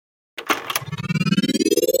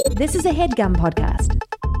This is a HeadGum podcast.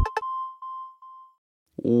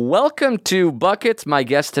 Welcome to Buckets. My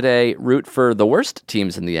guests today root for the worst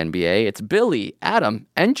teams in the NBA. It's Billy, Adam,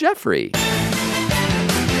 and Geoffrey.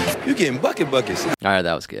 You're getting buckets. All right,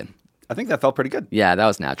 that was good. I think that felt pretty good. Yeah, that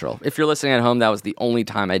was natural. If you're listening at home, that was the only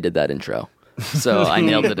time I did that intro. So I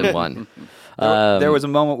nailed it in one. There was a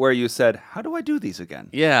moment where you said, how do I do these again?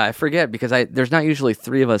 Yeah, I forget because there's not usually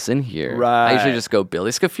three of us in here. Right. I usually just go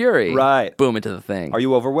Billy Scafuri. Right. Boom, into the thing. Are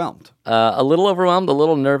you overwhelmed? A little overwhelmed, a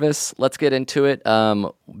little nervous. Let's get into it.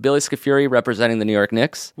 Billy Scafuri representing the New York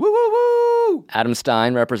Knicks. Woo, woo, woo! Adam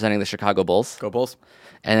Stein representing the Chicago Bulls. Go Bulls.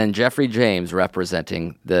 And then Geoffrey James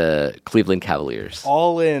representing the Cleveland Cavaliers.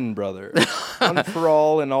 All in, brother. One for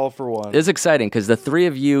all and all for one. It's exciting because the three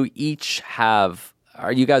of you each have...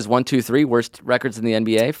 Are you guys 1, 2, 3 worst records in the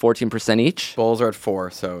NBA? 14% each? Bulls are at 4,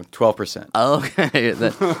 so 12%. Okay.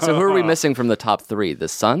 So who are we missing from the top three? The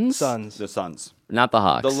Suns? Suns. The Suns. Not the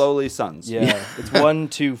Hawks. The lowly Suns. Yeah. It's 1,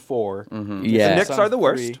 2, 4. The Yeah. Knicks are the Suns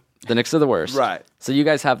worst. 3. The Knicks are the worst. Right. So you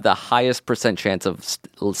guys have the highest percent chance of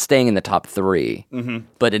staying in the top three,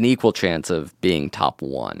 but an equal chance of being top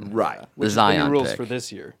one. Right. The Which is Zion the new rules pick. for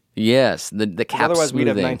this year. Yes, the cap Otherwise, we'd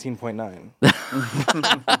have smoothing. 19.9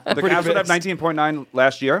 The Cavs would have 19.9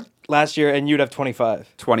 last year. last year, and you'd have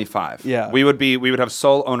 25. 25. Yeah. We would have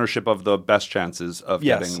sole ownership of the best chances of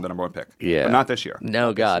Yes. getting the number one pick. Yeah. But not this year.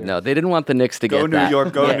 No, God, no. They didn't want the Knicks to Go get New that.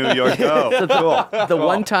 York, go New York, go. Cool. The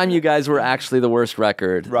one time you guys were actually the worst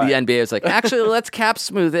record, Right. the NBA was like, actually, let's cap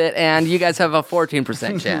smooth it, and you guys have a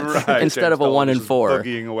 14% chance Right. instead James of a 1 Dolan and just 4.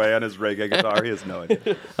 boogieing away on his reggae guitar. He has no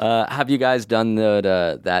idea. Have you guys done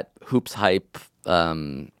that Hoops Hype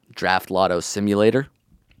draft lotto simulator?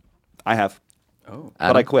 I have. Oh,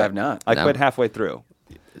 But I quit. I have not. I No. quit halfway through.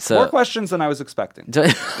 So, More questions than I was expecting.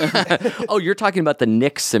 oh, you're talking about the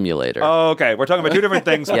Knicks simulator. Oh, okay. We're talking about two different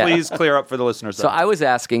things. Yeah. Please clear up for the listeners. So I was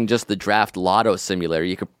asking just the draft lotto simulator.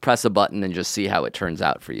 You could press a button and just see how it turns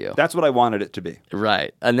out for you. That's what I wanted it to be.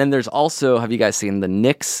 Right. And then there's also, have you guys seen the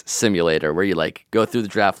Knicks simulator where you like go through the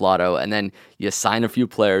draft lotto and then you assign a few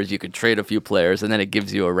players, you could trade a few players, and then it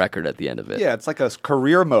gives you a record at the end of it. Yeah, it's like a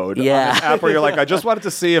career mode Yeah. on this app where you're like, I just wanted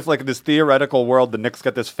to see if like in this theoretical world the Knicks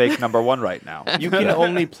get this fake number one right now. You can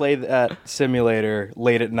only play that simulator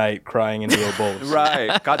late at night crying into your bowls.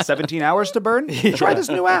 Right. Got 17 hours to burn? Try this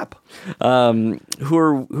new app. Who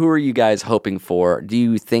are you guys hoping for? Do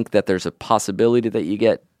you think that there's a possibility that you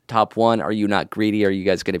get top one? Are you not greedy? Are you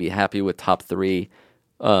guys going to be happy with top three?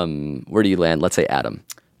 Where do you land? Let's say Adam.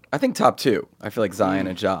 I think top 2. I feel like Zion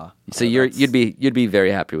and Ja. So you'd be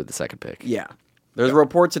very happy with the second pick. Yeah. There's a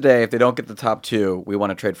report today, if they don't get the top 2, we want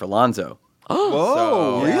to trade for Lonzo.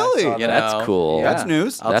 Whoa, really? Yeah, I saw You That's know? cool. Yeah. That's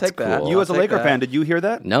news. I'll That's take that. cool. You as a I'll take Laker that. fan, did you hear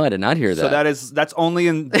that? No, I did not hear that. So that's only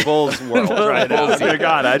in the Bulls world right now. You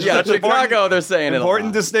got it. Yeah, That's Chicago, they're saying it a important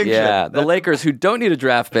lot. distinction. Yeah, the Lakers, who don't need a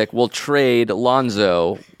draft pick, will trade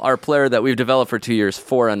Lonzo, our player that we've developed for 2 years,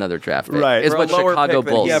 for another draft pick. Right. Is For a what lower Chicago pick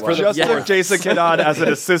than Bulls. he Yeah, for was. just Yeah. for Jason Kidd as an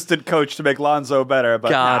assistant coach to make Lonzo better, but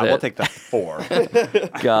Got it. we'll take the 4.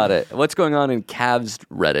 Got it. What's going on in Cavs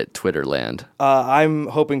Reddit, Twitter land? I'm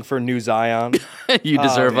hoping for new Zion. You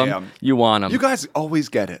deserve them. damn. You want them. You guys always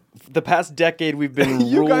get it. The past decade, we've been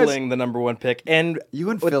You guys- ruling the number one pick. And You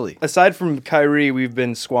and Philly. aside from Kyrie, we've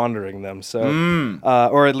been squandering them. So,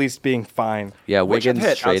 or at least being fine. Yeah, Which have Wiggins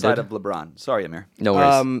hit traded. outside of LeBron? Sorry, Amir. No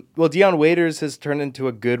worries. Well, Deion Waiters has turned into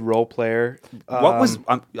a good role player. What was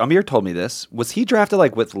Amir told me this? Was he drafted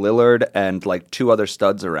like with Lillard and like 2 other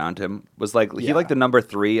studs around him? Was like he Yeah. like the number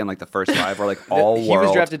 3 and like the first 5 or like all He world?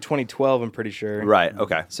 was drafted 2012, I'm pretty sure. Right.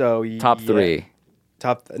 Okay. So Top yeah. 3.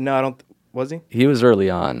 No, I don't. Was he? He was early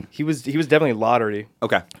on. He was definitely lottery,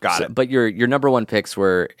 Okay. Got it. But your number one picks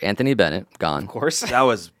were Anthony Bennett, gone. of course. That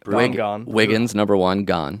was brutal. Gone. Wiggins, number 1,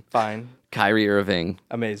 gone. Fine. Kyrie Irving,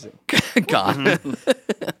 Amazing. gone.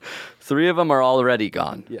 3 of them are already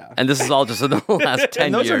gone. Yeah. And this is all just in the last 10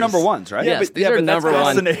 And those years. are number ones, right? Yes, but- these yeah, are but that's number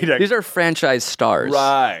one. fascinating. These are franchise stars.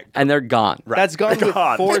 Right. And they're gone. That's gone with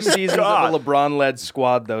God. 4 seasons God. of a LeBron-led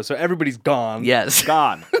squad, though. So everybody's gone. Yes.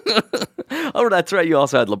 Gone. Oh, that's right. You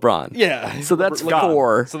also had LeBron. Yeah. So that's Gone.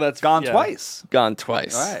 4. So that's Gone yeah. twice. Gone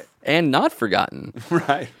twice. All right. And not forgotten.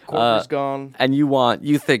 Right. Corver's gone. And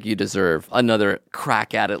you think you deserve another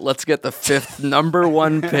crack at it. Let's get the 5th number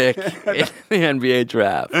 1 pick in the NBA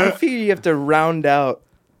draft. I figure you have to round out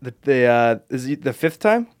is it the 5th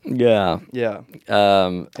time? Yeah. Yeah.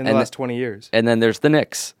 In In the last 20 years. And then there's the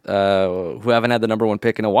Knicks, who haven't had the number 1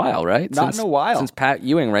 pick in a while, right? Not in a while. Since Pat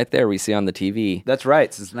Ewing right there we see on the TV. That's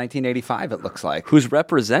right. Since 1985, it looks like. Who's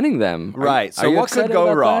representing them. Right. So you what could excited go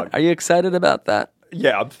about wrong? that? Are you excited about that?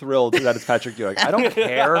 Yeah, I'm thrilled that it's Patrick Ewing. I don't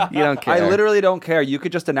care. You don't care. I literally don't care. You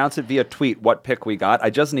could just announce it via tweet what pick we got. I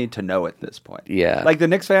just need to know at this point. Yeah. Like the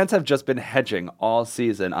Knicks fans have just been hedging all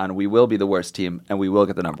season on we will be the worst team and we will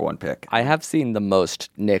get the number 1 pick. I have seen the most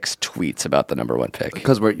Knicks tweets about the number 1 pick.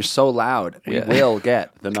 Because you're so loud, we will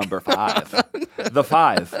get the number 5. The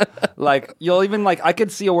 5. Like, you'll even, like, I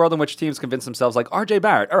could see a world in which teams convince themselves, like, RJ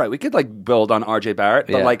Barrett. All right, we could, like, build on RJ Barrett,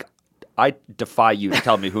 but, Yeah. like, I defy you to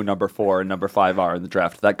tell me who number 4 and number 5 are in the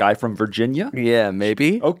draft. That guy from Virginia? Yeah,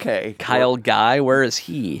 maybe. Okay. Kyle Guy, where is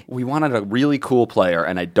he? We wanted a really cool player,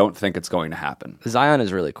 and I don't think it's going to happen. Zion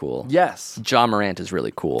is really cool. Yes. John Morant is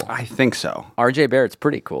really cool. I think so. RJ Barrett's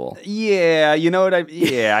pretty cool. Yeah, you know what I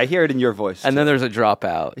I hear it in your voice. And then there's a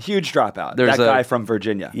dropout. huge dropout. There's that a- guy from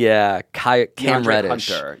Virginia. Yeah, Cam DeAndre Reddish.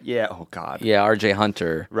 Hunter. Yeah, oh God. Yeah, RJ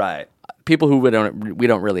Hunter. Right. People who we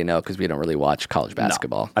don't really know because we don't really watch college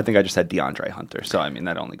basketball. No. I think I just said DeAndre Hunter. So, I mean,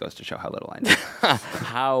 that only goes to show how little I know.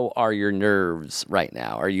 How are your nerves right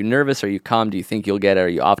now? Are you nervous? Are you calm? Do you think you'll get it? Are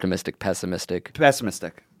you optimistic, pessimistic?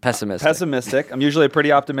 Pessimistic. Pessimistic. I'm usually a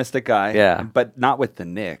pretty optimistic guy. Yeah. But not with the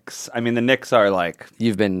Knicks. I mean, the Knicks are like,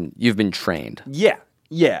 You've been trained.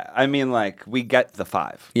 yeah. I mean, like, we get the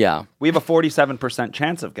 5. Yeah. We have a 47%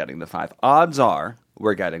 chance of getting the 5. Odds are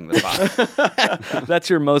we're getting the 5. That's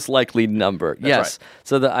your most likely number. Yes. right.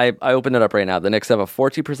 So I opened it up right now. The Knicks have a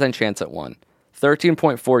 14% chance at 1,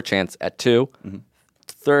 13.4 chance at 2,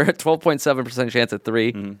 12.7% chance at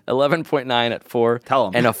 3, 11.9 at 4, Tell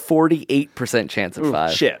 'em. and a 48% chance at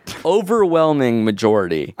 5. shit. Overwhelming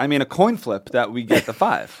majority. I mean, a coin flip that we get the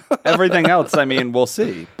 5. Everything else, I mean, we'll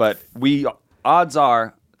see. But odds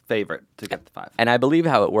are favorite to get the 5. And I believe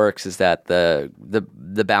how it works is that the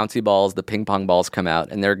bouncy balls, the ping pong balls come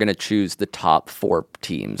out, and they're going to choose the top 4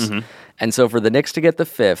 teams. And so for the Knicks to get the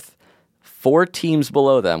 5th, 4 teams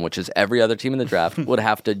below them, which is every other team in the draft, would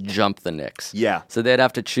have to jump the Knicks. Yeah. So they'd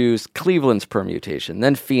have to choose Cleveland's permutation,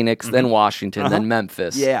 then Phoenix, then Washington, then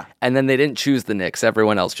Memphis. Yeah. And then they didn't choose the Knicks.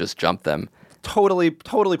 Everyone else just jumped them. Totally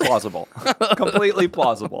plausible. Completely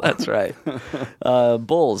plausible. That's right.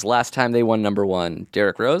 Bulls, last time they won number 1,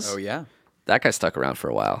 Derrick Rose. Oh, yeah. That guy stuck around for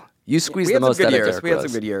a while. You squeezed We the had some most good out of years. Derrick We had Rose.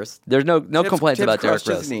 some good years. There's no Tips- complaints Tips about Derrick crushed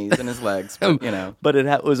Rose. his knees and his legs, but, you know. But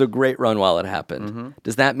it was a great run while it happened.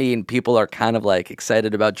 Does that mean people are kind of like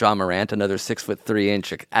excited about John Morant, another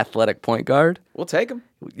 6'3" athletic point guard? We'll take him.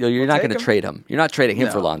 You're not take going to him. trade him. You're not trading him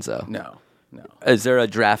No. for Lonzo. No. Is there a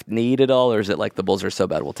draft need at all, or is it like the Bulls are so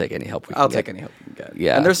bad we'll take any help we can I'll get? take any help you can get.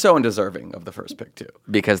 Yeah. And they're so undeserving of the first pick, too.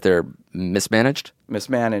 Because they're mismanaged,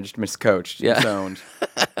 Mismanaged, miscoached, Yeah. disowned.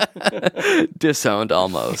 disowned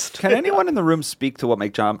almost. Can anyone in the room speak to what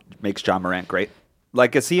makes John Morant great?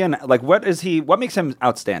 Like, is he what makes him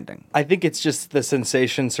outstanding? I think it's just the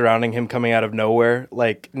sensation surrounding him coming out of nowhere.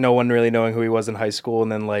 Like, no one really knowing who he was in high school, and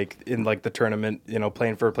then, like, in, like, the tournament, you know,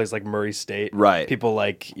 playing for a place like Murray State. Right. People,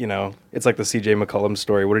 like, you know, it's like the C.J. McCollum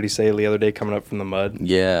story. What did he say the other day coming up from the mud?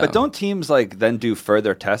 Yeah. But don't teams, like, then do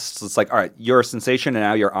further tests? It's like, all right, you're a sensation, and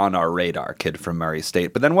now you're on our radar, kid from Murray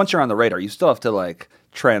State. But then once you're on the radar, you still have to, like,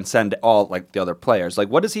 transcend all, like, the other players. Like,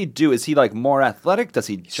 what does he do? Is he, like, more athletic? Does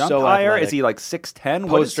he jump So higher? athletic. Is he, like, 6'10"?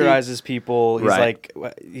 What is he? Posterizes people. He's Right.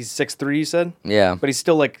 he's 6'3", you said? Yeah. But he's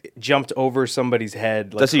still, like, jumped over somebody's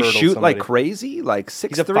head. Like, Does he hurdled shoot somebody. like crazy? Like 6'3"?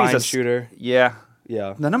 He's a fine shooter. Yeah.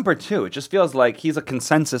 Yeah. The number 2. It just feels like he's a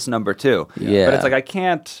consensus number 2. Yeah. But it's like I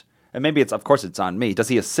can't. And maybe of course it's on me. Does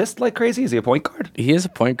he assist like crazy? Is he a point guard? He is a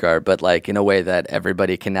point guard, but like in a way that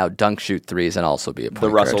everybody can now dunk shoot threes and also be a point The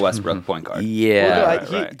guard. Russell Westbrook point guard. Yeah.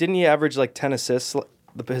 right. Didn't he average like 10 assists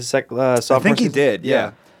his sophomore I think he season? did.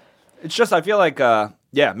 Yeah. It's just I feel like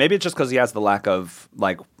maybe it's just because he has the lack of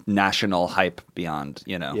like national hype beyond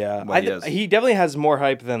Yeah. what he is. He definitely has more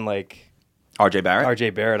hype than like RJ Barrett.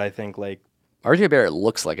 RJ Barrett, I think. Like, RJ Barrett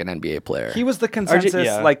looks like an NBA player. He was the consensus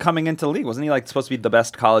yeah. like coming into the league. Wasn't he like supposed to be the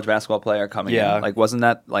best college basketball player coming Yeah. in? Like wasn't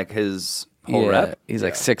that like his whole rep? He's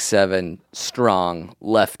like 6'7", strong,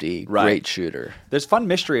 lefty, Right. great shooter. There's fun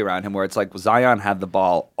mystery around him where it's like Zion had the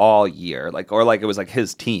ball all year, or like it was like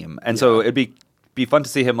his team, and so it'd be fun to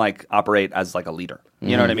see him like operate as like a leader.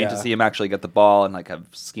 You know what I mean? Yeah. To see him actually get the ball and like have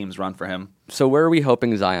schemes run for him. So where are we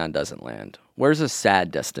hoping Zion doesn't land? Where's a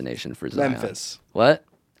sad destination for Zion? Memphis. What?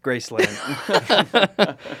 Graceland.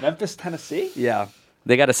 Memphis, Tennessee. Yeah.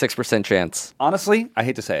 They got a 6% chance. Honestly, I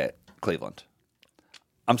hate to say it, Cleveland.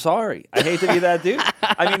 I'm sorry. I hate to be that dude.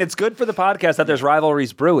 I mean, it's good for the podcast that there's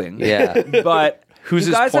rivalries brewing. Yeah. But Who's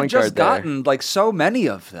you his guys point have just guard there? gotten like so many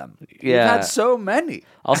of them. Yeah. You've had so many.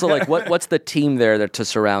 Also, like, what's the team there to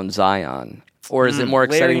surround Zion? Or is it more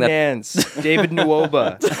Larry exciting that Nance, David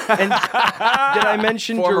Nuoba. And did I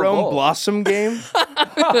mention Former Jerome Bull. Blossom game?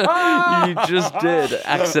 you just did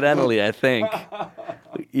accidentally, I think?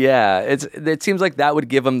 Yeah, it seems like that would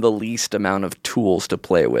give him the least amount of tools to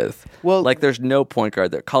play with. Well- like there's no point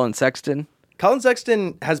guard there. Colin Sexton. Colin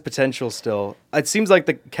Sexton has potential still. It seems like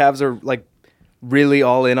the Cavs are like really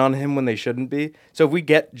all in on him when they shouldn't be. So if we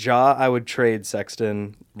get Ja, I would trade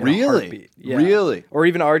Sexton. In a Really? heartbeat. Yeah. Really? Or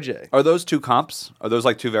even RJ. Are those two comps? Are those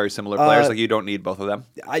like two very similar players? Like you don't need both of them?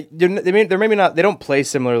 They're maybe not. They don't play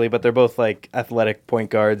similarly, but they're both like athletic point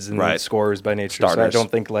guards and Right. scorers by nature. So I Starters. don't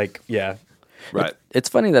think like Right. It's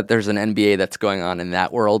funny that there's an NBA that's going on in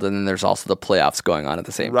that world, and then there's also the playoffs going on at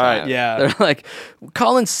the same Right. time. Yeah. They're like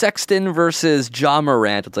Colin Sexton versus Ja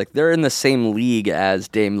Morant. It's like they're in the same league as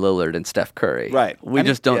Dame Lillard and Steph Curry. Right. We And-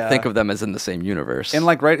 just don't yeah. think of them as in the same universe. And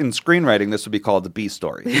like in screenwriting, this would be called the B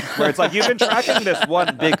story, where it's like you've been tracking this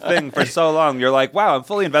one big thing for so long. You're like, wow, I'm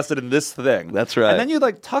fully invested in this thing. That's right. And then you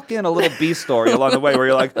like tuck in a little B story along the way, where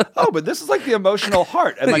you're like, oh, but this is like the emotional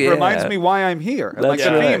heart, and like Yeah. reminds me why I'm here, and like That's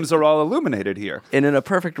the right. themes are all illuminated here. And in a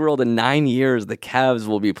perfect world, in 9 years, the Cavs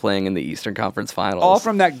will be playing in the Eastern Conference Finals. All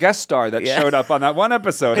from that guest star that Yeah. showed up on that one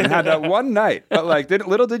episode and had that one night. But like,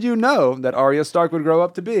 little did you know that Arya Stark would grow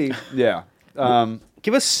up to be. Yeah.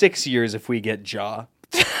 give us 6 years if we get Ja.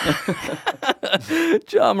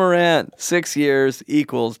 Ja Morant, 6 years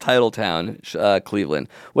equals Titletown, Cleveland.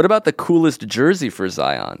 What about the coolest jersey for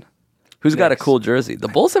Zion? Who's got a cool jersey? The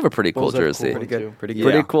Bulls have a pretty cool Bulls have a jersey. cool one, too. Pretty good.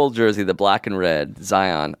 Pretty Yeah. cool jersey, the black and red.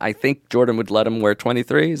 Zion. I think Jordan would let him wear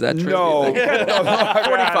 23. Is that true? No.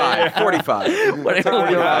 45. 45. What would be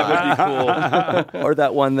cool. Or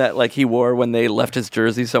that one that like he wore when they left his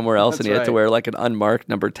jersey somewhere else, and he had to right. wear like an unmarked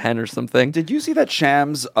number 10 or something. Did you see that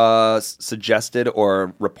Shams suggested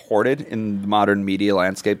or reported in the modern media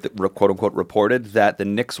landscape, that quote unquote reported that the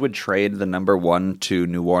Knicks would trade the number 1 to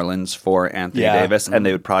New Orleans for Anthony Yeah. Davis, and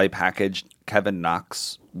they would probably package Kevin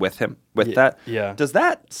Knox with him with that? yeah. Does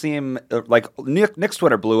that seem like Knicks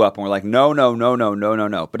Twitter blew up and we're like, no.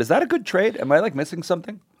 But is that a good trade? Am I like missing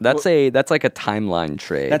something? That's like a timeline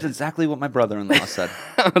trade. That's exactly what my brother-in-law said.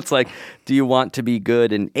 It's like, do you want to be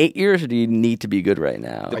good in 8 years, or do you need to be good right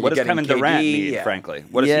now? you What does getting Kevin Durant KD? need, Yeah. frankly?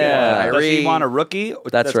 What does Yeah. he want? Does he Kyrie. want a rookie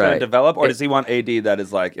That's going to right. develop, or does he want AD that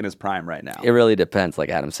is like in his prime right now? It really depends. Like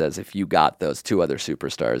Adam says, if you got those two other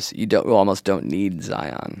superstars, you almost don't need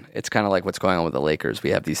Zion. It's kind of like what's going on with the Lakers. We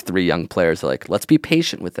have these 3 young players. That are like, let's be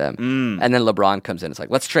patient with them. And then LeBron comes in. It's like,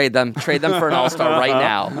 let's trade them for an all-star right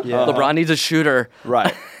now. LeBron needs a shooter.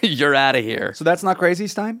 Right. You're out of here. So that's not crazy,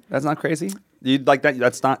 Stein? That's not crazy? You like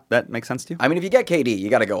that? That makes sense to you? I mean, if you get KD, you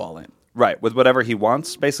got to go all in. Right, with whatever he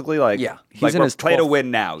wants, basically. Like, Yeah. He's like in we're his play to 12th win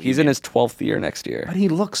now. He's in his 12th year next year. But he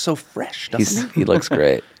looks so fresh, doesn't He looks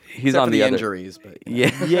great. He's Except on for the the other injuries. But Yeah.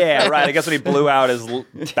 he? Yeah, right. I guess when he blew out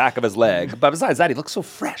his back of his leg. But besides that, he looks so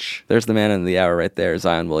fresh. There's the man in the hour right there,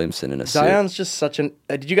 Zion Williamson in a suit. Zion's just such an.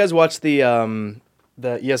 Did you guys watch the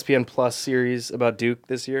ESPN Plus series about Duke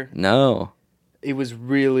this year? No. It was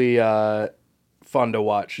really fun to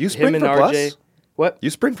watch. You spring Him and for RJ. Plus? What? You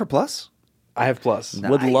spring for Plus? I have Plus.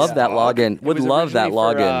 Would love that login. Would was love that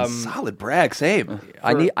originally for, login. Solid brag, same.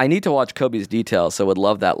 I need to watch Kobe's details, so would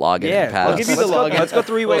love that login. Yeah, and pass. I'll give you the login. Let's go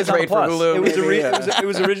 3 ways on trade for Plus. Hulu. It was, Yeah. it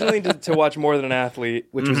was originally to watch More Than an Athlete,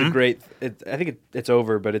 which was a great. I think it's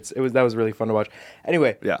over, but that was really fun to watch.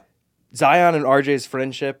 Anyway, Yeah. Zion and RJ's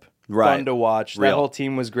friendship, Right. fun to watch. That Real. whole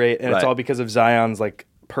team was great, and Right. it's all because of Zion's like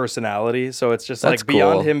personality. So it's just That's like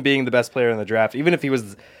beyond cool. him being the best player in the draft, even if he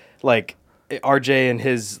was like RJ and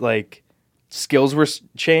his like skills were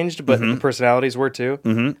changed, but the personalities were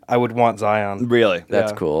too. I would want Zion. Really?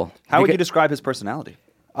 That's Yeah. cool. How would you describe his personality?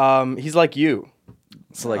 He's like you,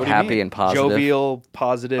 It's like What do you happy mean? and positive. jovial,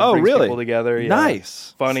 positive. Oh, brings really? people together. Yeah.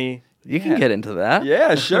 Nice. funny. You can get into that.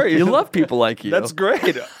 Yeah, sure. You love people like you. That's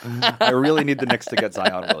great. I really need the Knicks to get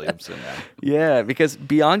Zion Williamson now. Yeah, because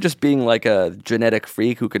beyond just being like a genetic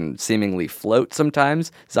freak who can seemingly float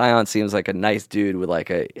sometimes, Zion seems like a nice dude with like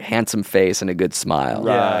a handsome face and a good smile.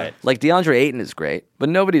 Right. Like DeAndre Ayton is great, but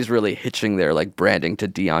nobody's really hitching their like branding to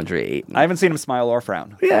DeAndre Ayton. I haven't seen him smile or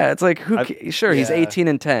frown. Yeah, it's like sure he's yeah. 18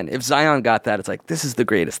 and 10. If Zion got that, it's like this is the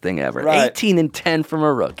greatest thing ever. Right. 18 and 10 from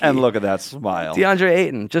a rookie. And look at that smile. DeAndre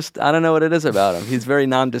Ayton, just I don't know what it is about him. He's very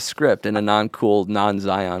nondescript in a non-cool,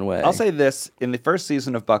 non-Zion way. I'll say this: in the first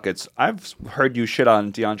season of Buckets, I've heard you shit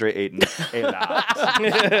on DeAndre Ayton a lot.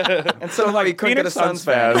 and so like, we couldn't get a Suns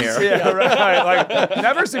fan here. Yeah, right. Like,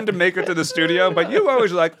 never seem to make it to the studio, but you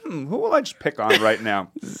always like, who will I just pick on right now?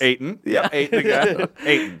 Ayton. Yeah, Ayton again.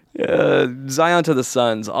 Ayton. Zion to the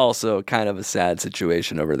Suns, also kind of a sad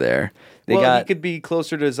situation over there. They Well, got he could be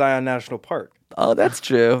closer to Zion National Park. oh, that's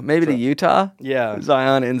true. Maybe to Utah. Yeah.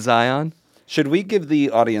 Zion in Zion. Should we give the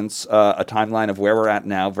audience a timeline of where we're at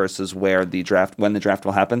now versus when the draft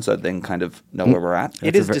will happen, so they can kind of know where we're at?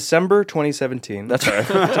 It is December 2017. That's right.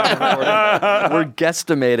 We're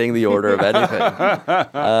guesstimating the order of anything.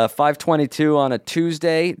 5:22 on a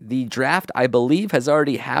Tuesday. The draft, I believe, has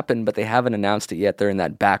already happened, but they haven't announced it yet. They're in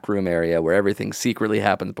that back room area where everything secretly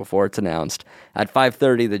happens before it's announced. At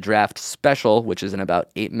 5:30, the draft special, which is in about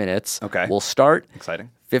 8 minutes, will start. Exciting.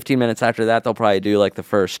 15 minutes after that, they'll probably do like the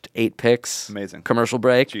first 8 picks. Amazing. Commercial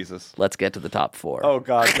break. Jesus. Let's get to the top 4. Oh,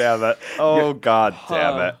 God damn it. Oh, God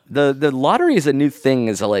damn it. The lottery is a new thing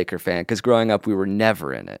as a Laker fan because growing up we were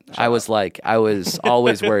never in it. I was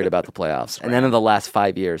always worried about the playoffs. And then in the last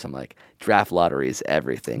 5 years, I'm like, draft lottery is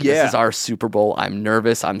everything. Yeah. This is our Super Bowl. I'm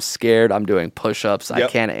nervous. I'm scared. I'm doing push-ups.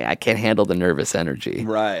 Yep. I can't handle the nervous energy.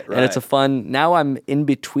 Right. And it's a fun. Now I'm in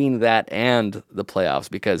between that and the playoffs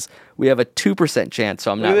because we have a 2% chance,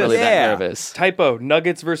 so I'm not really that nervous. Typo,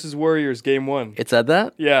 Nuggets versus Warriors, game 1. It said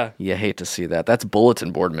that? Yeah. You hate to see that. That's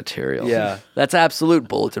bulletin board material. Yeah. That's absolute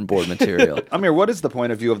bulletin board material. Amir, what is the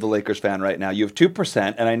point of view of the Lakers fan right now? You have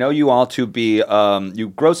 2%, and I know you all to be, you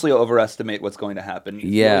grossly overestimate what's going to happen.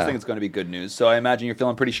 You always think it's going to be good news, so I imagine you're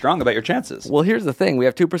feeling pretty strong about your chances. Well, here's the thing. We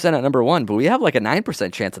have 2% at number 1, but we have like a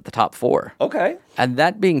 9% chance at the top 4. Okay. And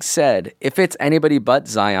that being said, if it's anybody but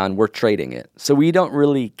Zion, we're trading it. So we don't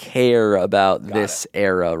really care about this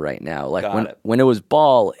era right now. Like when it was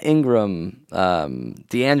Ball, Ingram,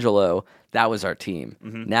 D'Angelo, that was our team.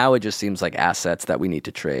 Mm-hmm. Now it just seems like assets that we need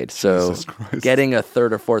to trade. So getting a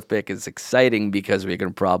 3rd or 4th pick is exciting because we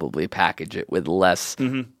can probably package it with less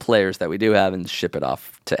players that we do have and ship it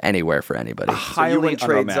off to anywhere for anybody. So you wouldn't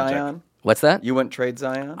trade Zion? What's that? You wouldn't trade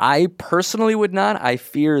Zion? I personally would not. I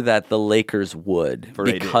fear that the Lakers would For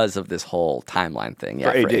because of this whole timeline thing.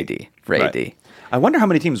 Yeah, For for AD. AD. For AD. I wonder how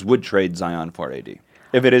many teams would trade Zion for AD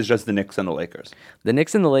if it is just the Knicks and the Lakers. The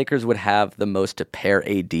Knicks and the Lakers would have the most to pair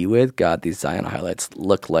AD with. God, these Zion highlights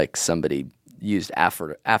look like somebody used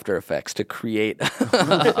After Effects to create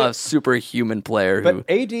a superhuman player. But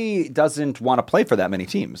AD doesn't want to play for that many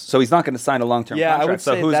teams, so he's not going to sign a long-term contract. I would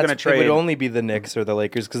so say who's going to trade? It would only be the Knicks or the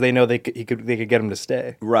Lakers because they know they could get him to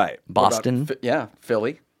stay. Right. Boston.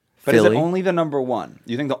 Philly. But is it Philly. only the number 1?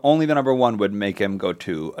 You think only the number 1 would make him go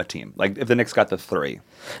to a team? Like if the Knicks got the 3?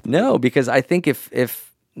 No, because I think I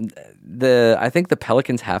think the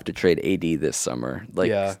Pelicans have to trade AD this summer.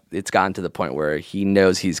 Like it's gotten to the point where he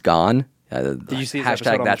knows he's gone. Did you see his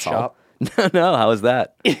hashtag episode on that's The all. Shop? No, how was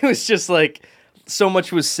that? It was just like so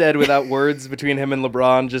much was said without words between him and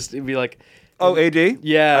LeBron. Just it'd be like, Oh, AD?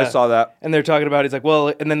 yeah, I saw that. And they're talking about. He's like,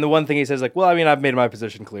 well, and then the one thing he says, like, well, I mean, I've made my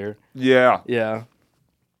position clear. Yeah. Yeah,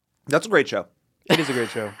 That's a great show. it is a great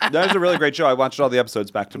show. That is a really great show. I watched all the episodes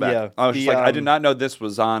back to back. Yeah. I was just like, I did not know this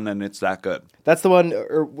was on, and it's that good. That's the one,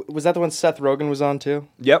 or was that the one Seth Rogen was on too?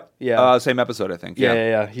 Yep. Yeah. Same episode, I think.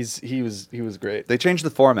 Yeah. He was great. They changed the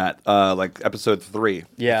format, like episode 3.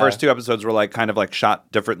 Yeah. The first 2 episodes were like kind of like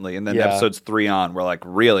shot differently, and then episodes 3 on were like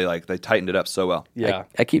really like they tightened it up so well. Yeah,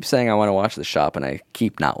 I keep saying I want to watch The Shop, and I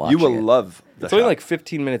keep not watching You will it. love the it's only show. like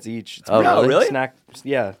 15 minutes each. It's Oh, pretty- really? Snack.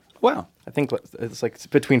 Yeah, Wow. I think it's like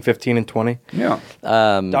between 15 and 20. Yeah.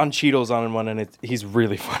 Don Cheadle's on in one, and he's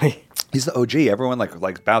really funny. He's the OG. Everyone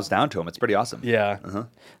like bows down to him. It's pretty awesome. Yeah.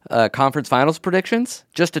 Conference finals predictions,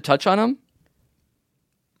 just to touch on them.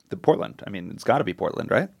 The Portland. I mean, it's got to be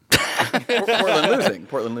Portland, right?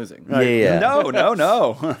 Portland losing. Yeah.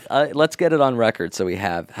 No. Let's get it on record so we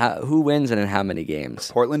have who wins and in how many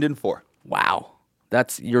games. Portland in 4. Wow.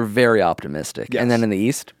 You're very optimistic. Yes. And then in the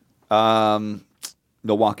East?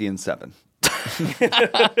 Milwaukee in 7.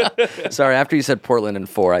 Sorry, after you said Portland in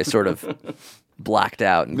 4, I sort of blacked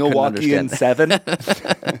out and Milwaukee in couldn't 7.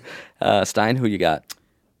 understand. Stein, who you got?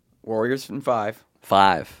 Warriors in 5.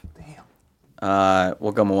 5.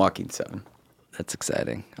 We'll go Milwaukee in 7. That's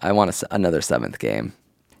exciting. I want another 7th game.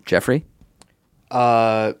 Jeffrey?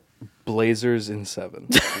 Blazers in 7.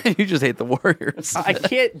 You just hate the Warriors. I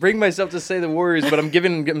can't bring myself to say the Warriors, but I'm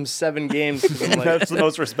giving them 7 games. 'Cause I'm like, That's the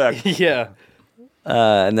most respect. yeah.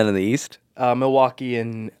 And then in the East? Milwaukee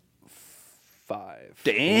in 5.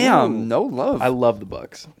 Damn. No love. I love the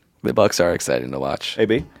Bucks. The Bucks are exciting to watch.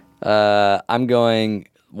 AB? I'm going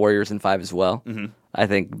Warriors in 5 as well. Mm-hmm. I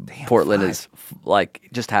think Portland 5. is like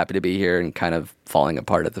just happy to be here and kind of falling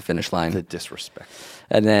apart at the finish line. The disrespect.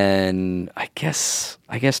 And then I guess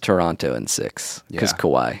Toronto in 6 because Yeah.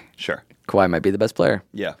 Kawhi. Sure. Kawhi might be the best player.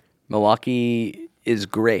 Yeah. Milwaukee is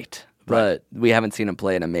great, but we haven't seen him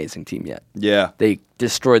play an amazing team yet. Yeah. They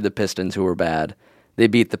destroyed the Pistons, who were bad. They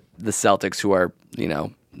beat the Celtics, who are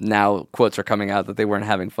now quotes are coming out that they weren't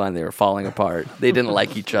having fun. They were falling apart. They didn't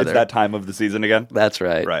like each other. It's that time of the season again. That's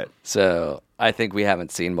right. Right. So I think we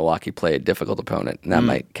haven't seen Milwaukee play a difficult opponent, and that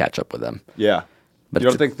might catch up with them. Yeah. But You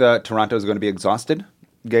don't think the Toronto is going to be exhausted?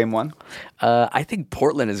 Game 1? I think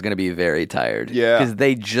Portland is going to be very tired. Yeah. Because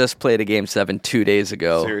they just played a Game 7 2 days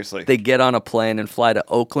ago. Seriously. They get on a plane and fly to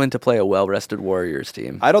Oakland to play a well-rested Warriors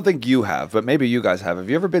team. I don't think you have, but maybe you guys have. Have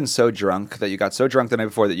you ever been so drunk that you got so drunk the night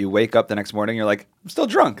before that you wake up the next morning and you're like, I'm still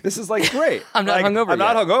drunk. This is like great. I'm not hungover I'm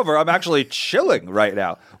not yet. hungover. I'm actually chilling right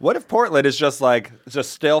now. What if Portland is just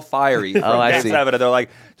still fiery from I Game see. 7 and they're like,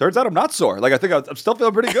 turns out I'm not sore. Like I think I'm still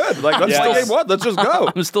feeling pretty good. Like let's play Game 1. Let's just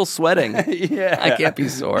go. I'm still sweating. Yeah. I can't be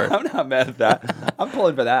sore. I'm not mad at that. I'm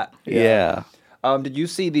pulling for that. Yeah. Did you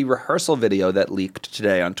see the rehearsal video that leaked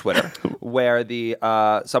today on Twitter, where the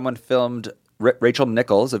someone filmed Rachel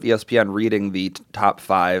Nichols of ESPN reading the top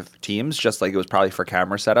 5 teams, just like it was probably for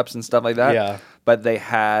camera setups and stuff like that. Yeah. But they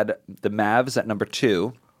had the Mavs at number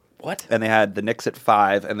 2. What? And they had the Knicks at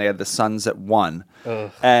 5, and they had the Suns at 1.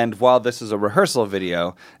 And while this is a rehearsal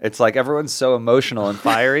video, it's like everyone's so emotional and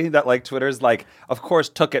fiery that like Twitter's like, of course,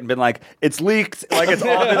 took it and been like, it's leaked, like it's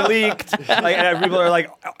all been leaked. Like, and people are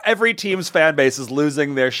like, every team's fan base is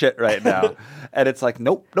losing their shit right now, and it's like,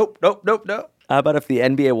 nope. How about if the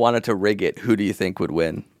NBA wanted to rig it? Who do you think would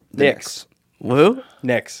win? Knicks. Who?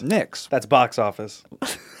 Knicks. Knicks. That's box office.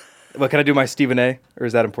 What, can I do my Stephen A? Or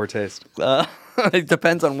is that in poor taste? It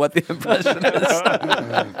depends on what the impression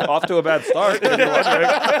is. Off to a bad start. If you're wondering.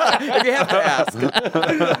 If you have to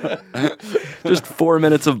ask. Just 4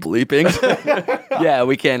 minutes of bleeping. Yeah,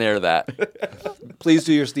 we can't air that. Please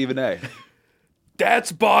do your Stephen A.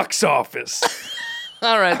 That's box office.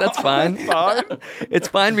 All right, that's fine. It's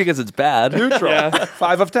fine because it's bad. Neutral.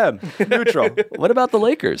 5 of 10. Neutral. What about the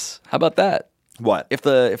Lakers? How about that? What? If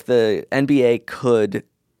the NBA could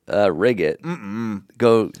rig it,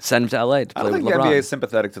 go send him to LA to I play don't with think the LeBron. NBA is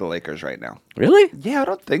sympathetic to the Lakers right now. Really? Yeah, I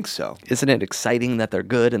don't think so. Isn't it exciting that they're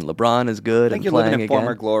good and LeBron is good I and think you're living playing in again?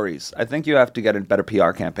 former glories. I think you have to get a better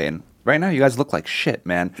PR campaign. Right now, you guys look like shit,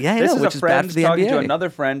 man. Yeah, I this know, is which a is bad friend for the talking to NBA. another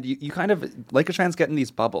friend. You kind of Lakers fans get in these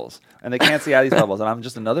bubbles, and they can't see out of these bubbles. And I'm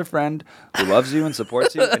just another friend who loves you and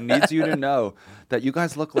supports you and needs you to know that you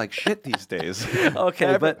guys look like shit these days.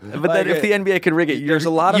 Okay, but then if the NBA could rig it, there's a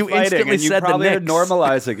lot of you fighting, instantly and you said probably the are Knicks.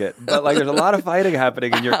 normalizing it. But like, there's a lot of fighting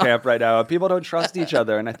happening in your camp right now, and people don't trust each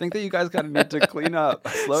other. And I think that you guys kind of need to clean up.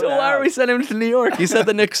 Slow So down. why are we sending him to New York? You said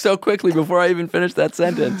the Knicks so quickly before I even finished that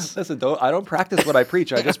sentence. Listen, I don't practice what I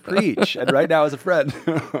preach. I just preach. And right now, as a friend.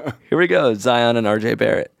 Here we go, Zion and RJ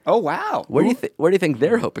Barrett. Oh wow! Where do you think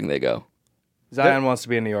they're hoping they go? Zion wants to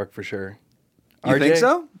be in New York for sure. You think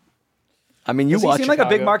so? I mean, you Does he watch seem like a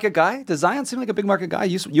big Chicago. market guy? Does Zion seem like a big market guy?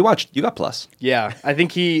 You got Plus. Yeah, I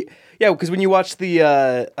think because when you watch the,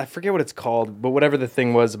 I forget what it's called, but whatever the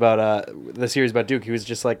thing was about the series about Duke, he was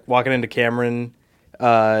just like walking into Cameron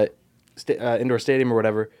Indoor Stadium or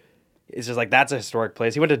whatever. It's just like, that's a historic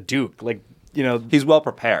place. He went to Duke, like, you know. He's well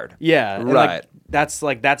prepared. Yeah, and, Right. like, that's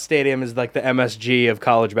like, that stadium is like the MSG of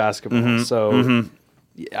college basketball. So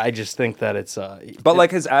I just think that it's. But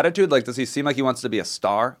like his attitude, like, does he seem like he wants to be a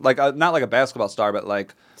star? Like not like a basketball star, but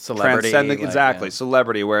like Celebrity, transcending, like, exactly, yeah.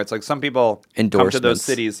 celebrity. Where it's like some people come to Endorsements. those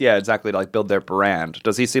cities, yeah, exactly, to like build their brand.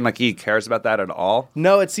 Does he seem like he cares about that at all?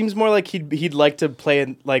 No, it seems more like he'd like to play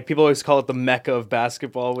in, like, people always call it the Mecca of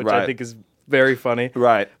basketball, which I Right. think is very funny.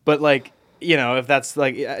 Right. But like, you know, if that's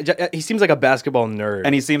like, he seems like a basketball nerd.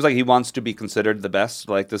 And he seems like he wants to be considered the best.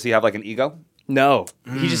 Like, does he have like an ego? No,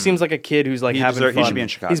 he just seems like a kid who's like He having deserve- fun. he should be in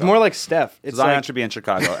Chicago. He's more like Steph. It's Zion like, should be in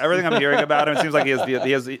Chicago. Everything I'm hearing about him, it seems like he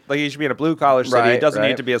should be in a blue collar city. He Right, doesn't right.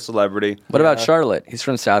 need to be a celebrity. What about Charlotte? He's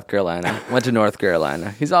from South Carolina. Went to North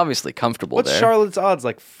Carolina. He's obviously comfortable what's there. Charlotte's odds?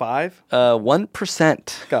 Like 5?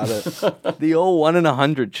 1%. Got it. The old 1 in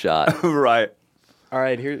 100 shot. Right. All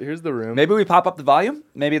right, here's the room. Maybe we pop up the volume.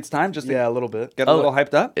 Maybe it's time just to Yeah, a little bit. get a little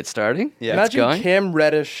hyped up. It's starting. Yeah. It's Imagine going. Cam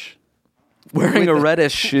Reddish. Wearing a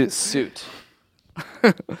reddish suit.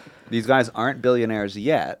 These guys aren't billionaires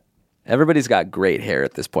yet. Everybody's got great hair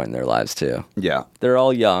at this point in their lives too. Yeah. They're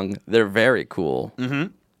all young. They're very cool. You're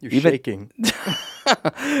Even- shaking.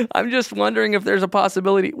 I'm just wondering if there's a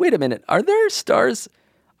possibility. Wait a minute. Are there stars?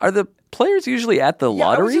 Are the players usually at the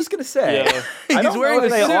lottery? I was just gonna say. Yeah. I don't He's wearing know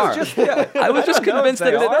if a they suit. are. Just- I was just convinced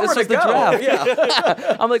that they are. this was the Where to go?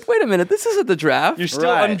 draft. I'm like, wait a minute. This isn't the draft. You're still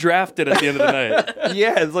Right. undrafted at the end of the night.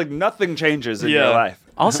 Yeah, it's like nothing changes in Yeah. your life.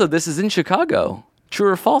 Also, this is in Chicago. True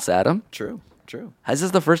or false, Adam? True. Has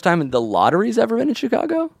this the first time the lottery's ever been in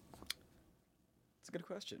Chicago? It's a good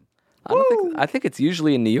question. I think it's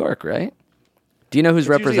usually in New York, right? Do you know who's It's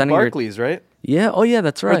usually at representing your? Barclays, right? Yeah. Oh, yeah.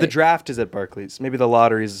 That's right. Or the draft is at Barclays. Maybe the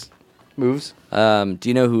lottery's. moves. Do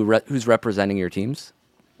you know who's representing your teams?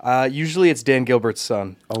 Usually it's Dan Gilbert's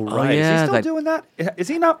son. Oh, right. yeah, Is he still that- doing that? Is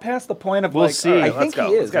he not past the point of We'll like, see. all right, I let's think go.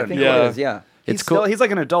 he Let's is. get I him think going. he Yeah. is. Yeah. It's Still, cool. he's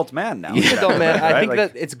like an adult man now. He's an adult man. I Right? think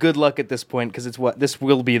Like- that it's good luck at this point because this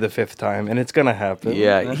will be the 5th time, and it's gonna happen.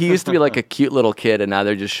 Yeah, he used to be like a cute little kid, and now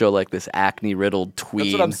they just show like this acne-riddled tween.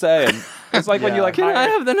 That's what I'm saying. It's like when you like Can I hire,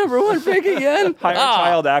 have the number 1 pick again? hire a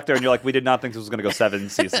child actor and you're like, we did not think this was going to go 7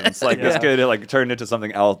 seasons. Like this kid like turned into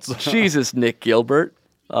something else. Jesus, Nick Gilbert.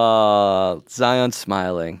 Zion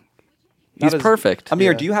smiling. He's Not as- perfect.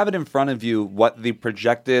 Amir, do you have it in front of you what the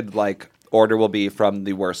projected like order will be from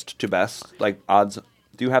the worst to best? Like odds.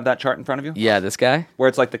 Do you have that chart in front of you? Yeah, this guy. Where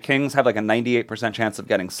it's like the Kings have like a 98% chance of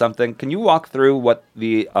getting something. Can you walk through what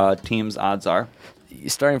the team's odds are?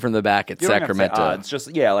 Starting from the back, it's You don't have to say Sacramento. odds,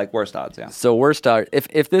 just like worst odds, yeah. So worst odds.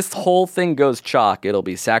 If this whole thing goes chalk, it'll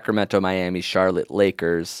be Sacramento, Miami, Charlotte,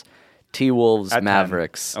 Lakers, T-Wolves, At 10.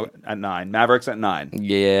 Mavericks. Oh, at 9. Mavericks at 9.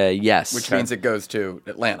 Yeah, yes. Which means it goes to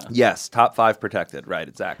Atlanta. Yes, top 5 protected. Right,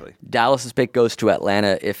 exactly. Dallas's pick goes to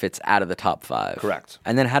Atlanta if it's out of the top 5. Correct.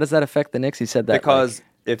 And then how does that affect the Knicks? You said that Because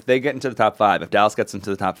if they get into the top 5, if Dallas gets into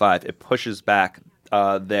the top 5, it pushes back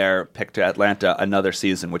their pick to Atlanta another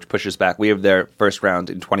season, which pushes back. We have their first round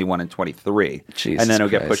in 21 and 23, Jesus and then it'll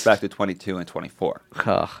get Christ. pushed back to 22 and 24. It's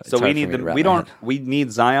So hard we for need me to them. wrap We my don't. head. We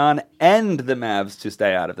need Zion and the Mavs to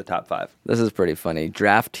stay out of the top 5. This is pretty funny.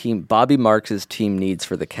 Draft team. Bobby Marks' team needs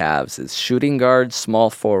for the Cavs is shooting guard, small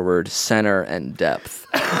forward, center, and depth.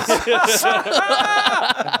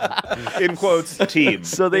 In quotes, team.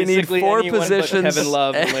 So they need Basically 4 anyone but positions. Kevin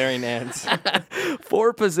Love and Larry Nance.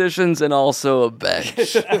 4 positions and also a bench.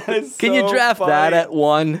 Can you so draft that funny. at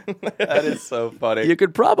 1? That is so funny. You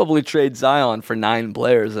could probably trade Zion for 9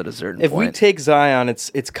 players at a certain If we point. take Zion,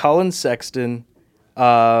 it's Colin Sexton.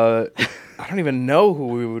 I don't even know who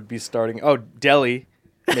we would be starting. Oh, Delhi,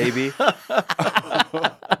 maybe.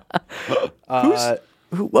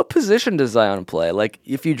 What position does Zion play? Like,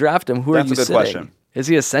 if you draft him, who That's are you a good sitting? question. Is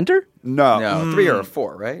he a center? no. No, 3 or a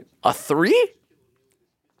 4, right? A 3?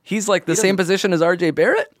 He's like the same position as RJ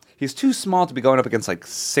Barrett? He's too small to be going up against like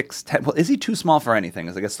 6'10". Well, is he too small for anything?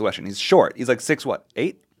 Is I guess the question. He's short. He's like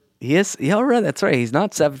 6'8". He is. Yeah, right. That's right. He's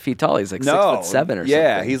not 7 feet tall. He's like 6'7" or something.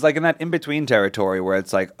 Yeah, he's like in that in between territory where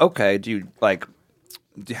it's like, okay,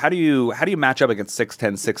 how do you match up against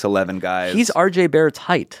 6'10", 6'11" guys? He's RJ Barrett's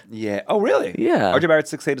height. yeah. Oh, really? Yeah. RJ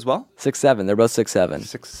Barrett's 6'8" as well. 6'7". They're both 6'7".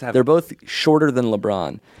 6'7". They're both shorter than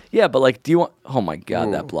LeBron. Yeah, but like, do you want? Oh my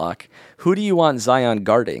God, that block. Who do you want Zion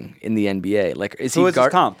guarding in the NBA? Like, is Who he is his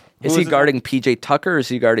comp? Is Who he is his guarding PJ Tucker or is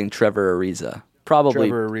he guarding Trevor Ariza? Probably.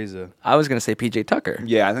 Trevor Ariza. I was gonna say PJ Tucker.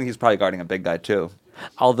 Yeah, I think he's probably guarding a big guy too.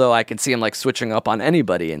 Although I can see him like switching up on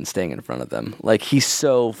anybody and staying in front of them. Like, he's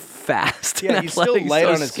so fast. Yeah, and he's still athletic, light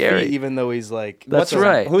so on his scary. feet, even though he's like. That's what's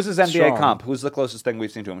right. Who's his NBA Strong. comp? Who's the closest thing we've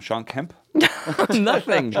seen to him? Sean Kemp?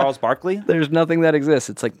 Nothing. Charles Barkley? There's nothing that exists.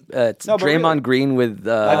 It's like it's No, but Draymond really. Green with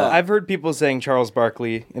I've heard people saying Charles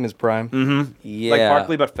Barkley in his prime. yeah. Like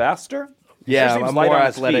Barkley, but faster? He Yeah, seems I'm light more on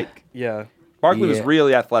his athletic. feet. Yeah. Barkley was Yeah.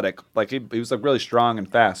 really athletic. Like he was like really strong and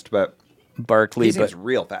fast, but Barkley, he seems but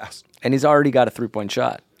real fast. and he's already got a 3-point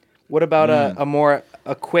shot. What about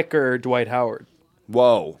a quicker Dwight Howard?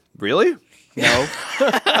 Whoa, really? No.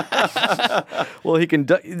 Well, he can.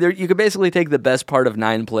 You could basically take the best part of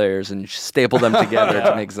 9 players and staple them together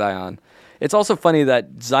to make Zion. It's also funny that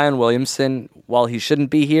Zion Williamson, while he shouldn't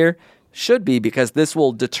be here, should be because this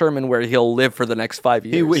will determine where he'll live for the next 5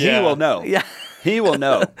 years. He will know. Yeah. He will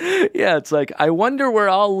know. Yeah, it's like, I wonder where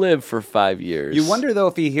I'll live for 5 years. You wonder though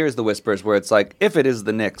if he hears the whispers where it's like, if it is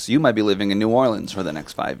the Knicks, you might be living in New Orleans for the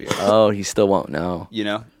next 5 years. Oh, he still won't know. You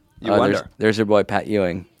know, you Oh, wonder. There's your boy Pat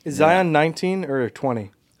Ewing. Is Zion 19 or 20?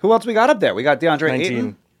 Who else we got up there? We got DeAndre 19.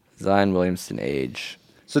 Ayton. Zion Williamson age.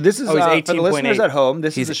 So this is Oh, he's for the listeners 18.8. at home.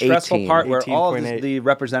 This He's is the stressful 18. part where all of 18.8. the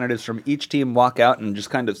representatives from each team walk out and just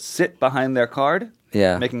kind of sit behind their card,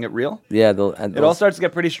 Yeah. making it real. Yeah. It all starts to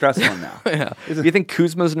get pretty stressful now. Yeah. You think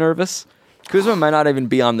Kuzma's nervous? Kuzma might not even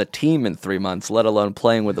be on the team in 3 months, let alone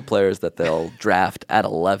playing with the players that they'll draft at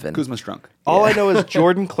 11. Kuzma's drunk. All I know is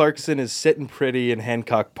Jordan Clarkson is sitting pretty in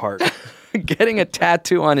Hancock Park. Getting a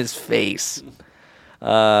tattoo on his face.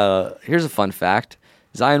 Here's a fun fact.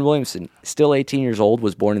 Zion Williamson, still 18 years old,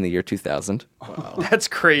 was born in the year 2000. That's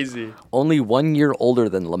crazy. Only 1 year older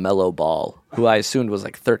than LaMelo Ball, who I assumed was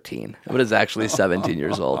like 13, but is actually 17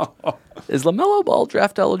 years old. Is LaMelo Ball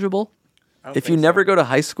draft eligible? If you never go to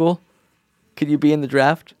high school, could you be in the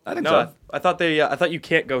draft? I think No, so. I thought I thought you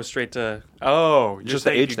can't go straight to. Oh, you're Just the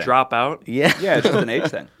saying age you thing. drop out. Yeah. Yeah, it's just an age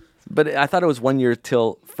thing. But I thought it was 1 year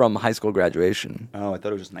till from high school graduation. Oh, I thought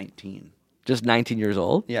it was just 19. Just 19 years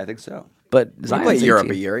old? Yeah, I think so. But You Zion's play Europe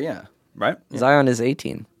 18. a year, yeah. right? Zion is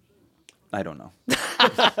 18. I don't know.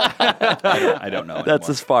 I don't know. That's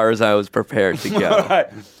as far as I was prepared to go.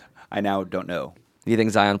 I now don't know. Do you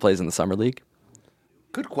think Zion plays in the summer league?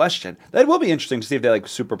 Good question. That will be interesting to see if they like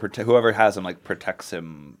super protect whoever has him like protects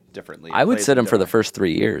him differently. I would plays sit him for the differently. first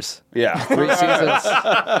 3 years. Yeah, 3 seasons.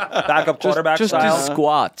 backup quarterback Just do style.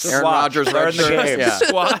 squats. Aaron Rodgers Learn red the shirt. game. Yeah.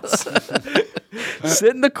 Squats.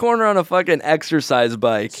 Sit in the corner on a fucking exercise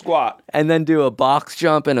bike. Squat. And then do a box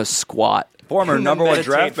jump and a squat. Former number one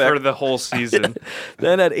draft Meditate for pick. the whole season.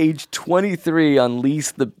 Then at age 23,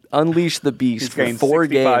 unleash the beast He's for gained 4 65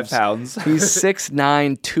 games. pounds. He's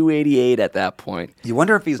 6'9", 288 at that point. You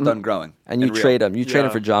wonder if he's done growing. And you in real. trade him. You trade him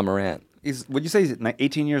Yeah. for John Morant. Would you say he's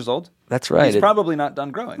 18 years old? That's right. He's probably not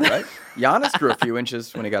done growing, right? Giannis grew a few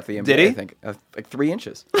inches when he got the NBA. Did he? I think like 3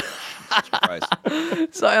 inches. Christ.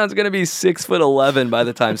 Zion's going to be 6'11" by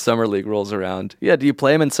the time Summer League rolls around. Yeah, do you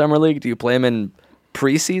play him in Summer League? Do you play him in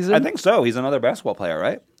preseason? I think so. He's another basketball player,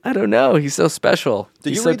 right? I don't know. He's so special. Did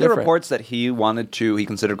He's you so read the different. reports that he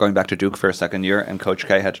considered going back to Duke for a second year, and Coach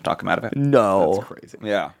K had to talk him out of it? No. Crazy.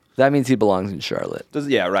 Yeah. That means he belongs in Charlotte.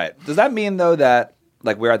 Yeah, right. Does that mean, though, that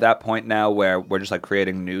like we're at that point now where we're just like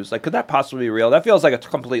creating news? Like, could that possibly be real? That feels like it's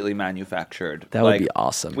completely manufactured. That would Like, be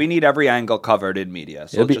awesome. We need every angle covered in media.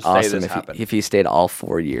 So It would be let's just say awesome this happened. if he stayed all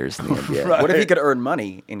 4 years in the NBA. Right. What if he could earn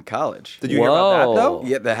money in college? Did you hear about that, Whoa. though?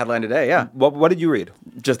 Yeah, the headline today, yeah. What did you read?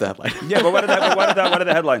 Just the headline. Yeah, but what did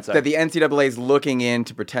the headline say? That the NCAA is looking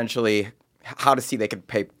into potentially how to see they could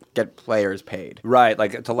get players paid. Right,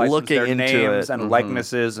 like to license Looking their into names it. and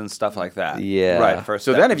likenesses and stuff like that. Yeah. Right. First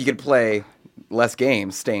So step. then if you could play less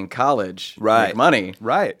games, stay in college, Right. make money.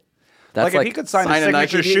 Right. That's like if he could sign a sign a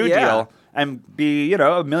signature Nike shoe deal, yeah. deal and be,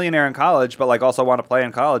 a millionaire in college, but like also want to play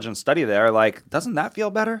in college and study there, like doesn't that feel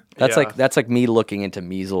better? That's Yeah. like me looking into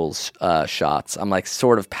measles shots. I'm like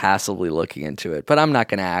sort of passively looking into it, but I'm not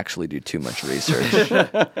going to actually do too much research.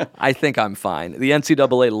 I think I'm fine. The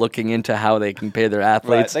NCAA looking into how they can pay their Right.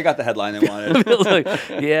 athletes. They got the headline they wanted. Like,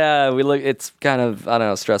 yeah, we look. It's kind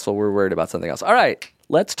of stressful. We're worried about something else. All right,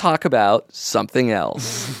 let's talk about something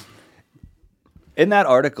else. In that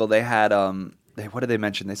article, they had what did they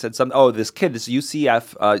mention? They said this kid, this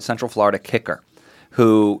UCF Central Florida kicker,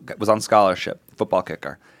 who was on scholarship, football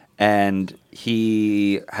kicker, and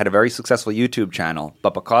he had a very successful YouTube channel.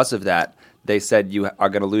 But because of that, they said you are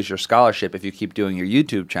going to lose your scholarship if you keep doing your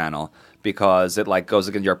YouTube channel because it like goes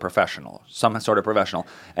against your professional, some sort of professional.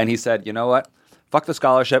 And he said, you know what? Fuck the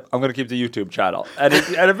scholarship. I'm going to keep the YouTube channel. And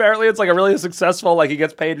apparently it's like a really successful, like he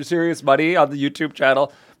gets paid serious money on the YouTube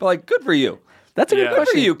channel. But like, good for you. That's a good Yeah. Good for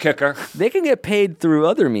question. you, kicker. They can get paid through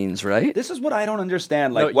other means, right? This is what I don't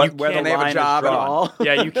understand. Like, No, where you the can't They have line a is job at drawn. all.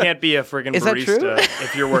 Yeah, you can't be a friggin' Is that true? barista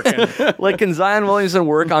if you're working. Like, can Zion Williamson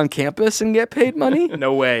work on campus and get paid money?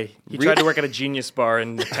 No way. He tried to work at a Genius bar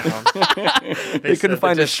in the town. They couldn't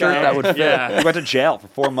find a shirt that would fit. Yeah. He went to jail for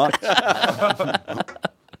 4 months.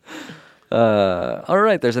 All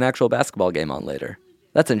right, there's an actual basketball game on later.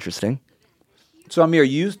 That's interesting. So, Amir,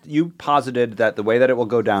 you posited that the way that it will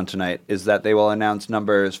go down tonight is that they will announce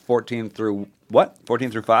numbers 14 through what?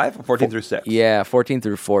 14 through 5 or 14 through 6? Yeah, 14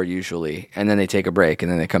 through 4 usually, and then they take a break,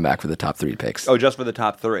 and then they come back for the top 3 picks. Oh, just for the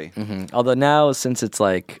top 3. Although now, since it's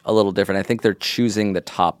like a little different, I think they're choosing the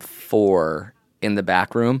top 4 in the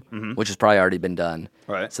back room, which has probably already been done.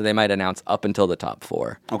 Right. So they might announce up until the top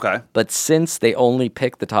 4. Okay. But since they only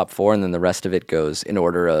pick the top 4 and then the rest of it goes in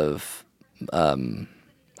order of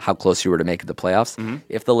how close you were to make the playoffs,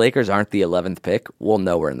 if the Lakers aren't the 11th pick, we'll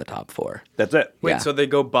know we're in the top 4. That's it. Wait, Yeah. so they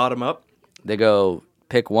go bottom up? They go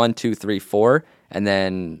pick 1, 2, 3, 4, and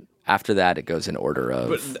then after that it goes in order of.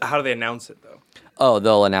 But how do they announce it, though? Oh,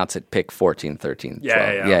 they'll announce it pick 14, 13, 12.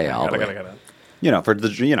 Yeah, all the way. Gotta. For the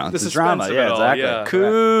the suspense drama. of Yeah, it all, exactly. yeah.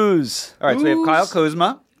 Coos. All right, so we have Kyle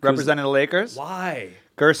Kuzma representing the Lakers. Why?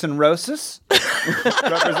 Gerson Rosas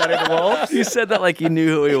representing the Wolves. You said that like you knew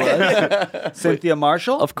who he was. Cynthia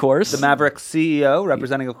Marshall. Of course. The Mavericks CEO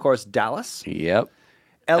representing, of course, Dallas. Yep.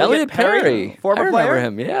 Elliot Perry, former I remember player.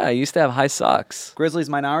 him. Yeah, I used to have high socks. Grizzlies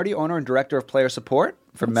minority owner and director of player support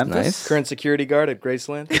from That's Memphis. nice. Current security guard at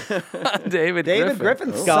Graceland. David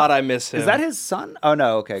Griffin's son. God, I miss him. Is that his son? Oh,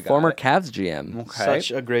 no. Okay, got Former it. Cavs GM. Okay.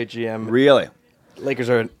 Such a great GM. Really? Lakers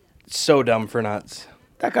are so dumb for nuts.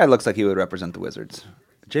 That guy looks like he would represent the Wizards.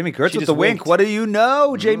 Jamie Gertz She with just the wink. winked. What do you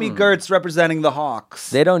know? Jamie Gertz representing the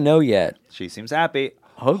Hawks. They don't know yet. She seems happy.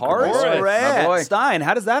 Horace My boy. Grant. Stein,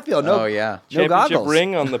 how does that feel? No, Oh, yeah. no Championship goggles.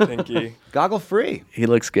 ring on the pinky. Goggle free. He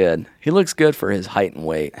looks good. He looks good for his height and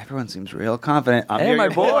weight. Everyone seems real confident. I'm Hey, here, my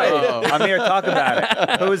your boy. I'm here to talk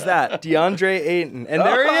about it. Who is that? DeAndre Ayton. And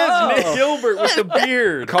there he is, Nick Gilbert with the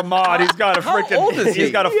beard. Come on, he's got a freaking. old is he?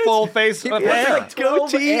 He's got a full face of hair. like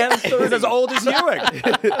 12 and He's as old as Ewing.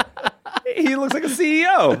 He looks like a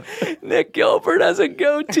CEO. Nick Gilbert has a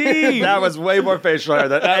goatee. That was way more facial hair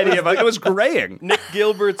than any of us. It was graying. Nick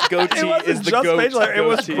Gilbert's goatee It wasn't is the just goat facial hair. It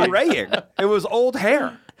was goatee. graying. It was old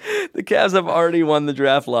hair. The Cavs have already won the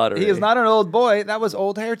draft lottery. He is not an old boy. That was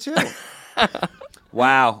old hair too.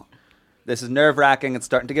 Wow. This is nerve-wracking. It's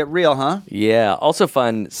starting to get real, huh? Yeah. Also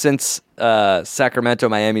fun, since Sacramento,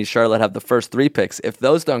 Miami, Charlotte have the first 3 picks. If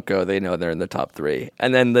those don't go, they know they're in the top 3.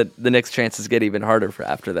 And then the Knicks' chances get even harder for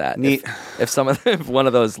after that. Neat. If one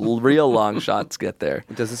of those real long shots get there.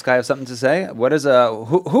 Does this guy have something to say? What is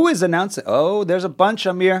who is announcing? Oh, there's a bunch,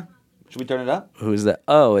 Amir. Should we turn it up? Who's that?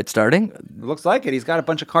 Oh, it's starting? It looks like it. He's got a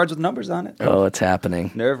bunch of cards with numbers on it. Oh, it's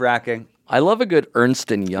happening. Nerve-wracking. I love a good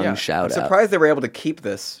Ernst and Young Yeah. shout I'm out. surprised they were able to keep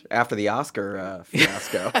this after the Oscar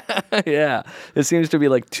fiasco. Yeah. It seems to be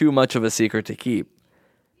like too much of a secret to keep.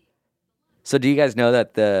 So do you guys know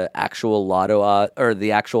that the actual lotto or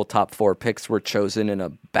the actual top 4 picks were chosen in a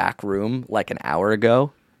back room like an hour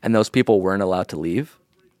ago, and those people weren't allowed to leave?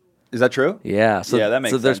 Is that true? Yeah. So, Yeah, that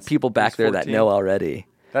makes so there's sense. people back there that 14. know already.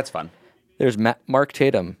 That's fun. There's Mark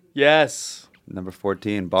Tatum. Yes. Number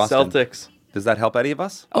 14, Boston. Celtics. Does that help any of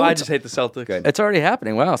us? Oh, I just hate the Celtics. Good. It's already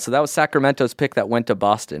happening. Wow. So that was Sacramento's pick that went to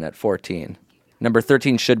Boston at 14. Number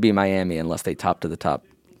 13 should be Miami unless they jump to the top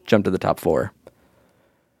 4.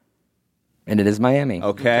 And it is Miami.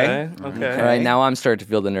 Okay. Okay. All right, now I'm starting to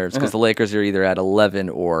feel the nerves because the Lakers are either at 11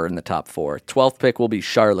 or in the top 4. 12th pick will be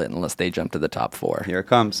Charlotte unless they jump to the top 4. Here it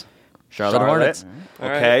comes. Charlotte Hornets.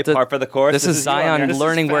 Okay, right. par for the course. This is you, Zion Amir.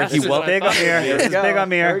 learning where he This is was. big on here. This is big on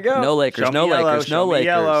There we here. go. No Lakers, Show no me yellow, Lakers, no show me Lakers.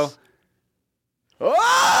 yellow.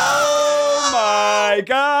 Oh my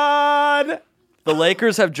God! The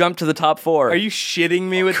Lakers have jumped to the top 4. Are you shitting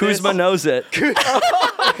me with Kuzma this? knows it.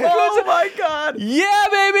 Oh my God! Yeah,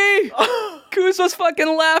 baby! Kuzma's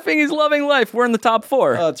fucking laughing. He's loving life. We're in the top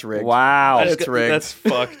 4. Oh, it's rigged. Wow. It's rigged. That's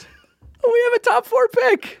fucked. We have a top 4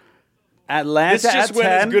 pick. Atlanta This just at went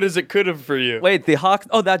 10. as good as it could have for you. Wait, the Hawks.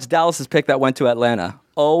 Oh, that's Dallas's pick that went to Atlanta.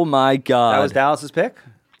 Oh my God. That was Dallas's pick?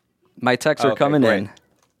 My texts are Okay, coming great. in.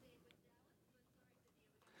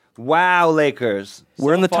 Wow, Lakers.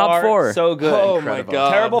 We're in the top Far, 4. So good. Oh Incredible. my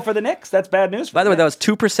God. Terrible for the Knicks. That's bad news for By the way, that Knicks.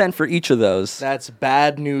 was 2% for each of those. That's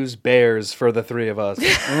bad news bears for the 3 of us.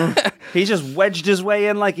 He just wedged his way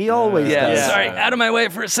in like he always Yeah, does. Yeah. sorry, out of my way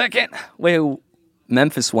for a second. Wait,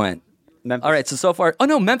 Memphis went. Memphis. All right, so far. Oh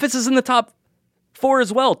no, Memphis is in the top 4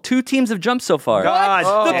 as well. 2 teams have jumped so far. God. The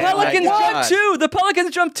Oh, Pelicans my jumped God. 2. The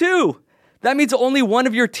Pelicans jumped 2. That means only one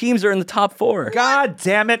of your teams are in the top 4. God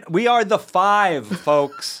damn it. We are the 5,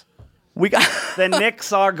 folks. We got The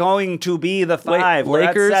Knicks are going to be the 5. Wait, We're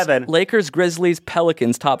Lakers, at 7. Lakers, Grizzlies,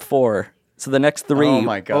 Pelicans, top 4. So the next 3 Oh,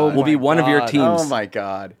 my God. will be one of your God. teams. Oh my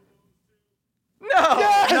God!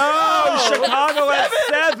 No, Chicago at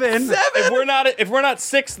 7. If we're not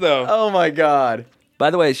 6 though. Oh my God! By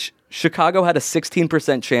the way, Chicago had a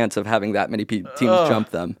 16% chance of having that many teams jump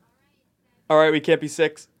them. All right, we can't be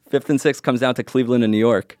 6. 5th and 6th comes down to Cleveland and New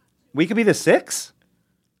York. We could be the 6?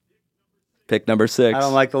 Pick number 6. I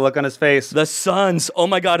don't like the look on his face. The Suns. Oh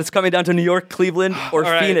my God, it's coming down to New York, Cleveland, or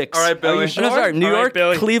All right, Phoenix. all right, Billy. Are you sure? No, sorry, New All right, York,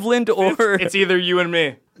 Billy. Cleveland, or It's either you and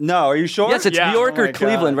me. No, are you sure? yes, it's Yeah. New York Oh or my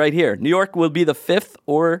Cleveland God. right here. New York will be the 5th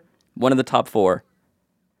or one of the top 4.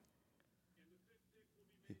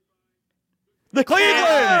 The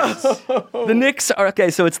Cleveland. The Knicks are okay.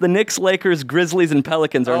 So it's the Knicks, Lakers, Grizzlies, and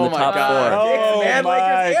Pelicans are in Oh the my top God! 4. Knicks, Oh man,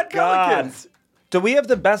 my Lakers, and God. Pelicans. Do we have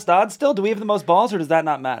the best odds still? Do we have the most balls, or does that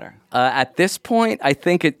not matter? At this point, I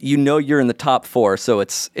think you're in the top 4, so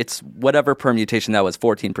it's whatever permutation that was,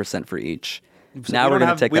 14% for each. Now we're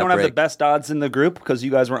going to take We that don't have the break. best odds in the group because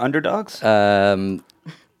you guys were underdogs. Don't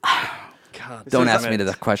is ask me it.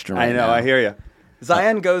 the question right I know. now. I hear you.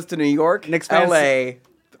 Zion goes to New York, Knicks fans- LA,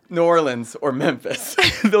 New Orleans, or Memphis.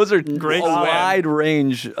 Those are Great a plan. wide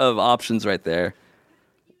range of options right there.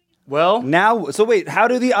 Well, Now, so wait, how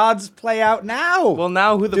do the odds play out now?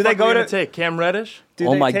 now who the Do they fuck go are we gonna to- take? Cam Reddish? Do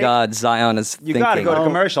Oh they my take- God, Zion is You thinking. got to go to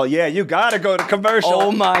commercial. Yeah, you got to go to commercial.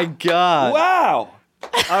 Oh my God. Wow.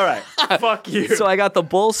 All right. Fuck you. So I got the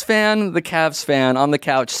Bulls fan, the Cavs fan on the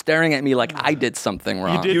couch staring at me like I did something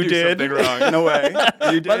wrong. You did something wrong. No way.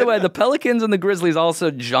 You did. By the way, the Pelicans and the Grizzlies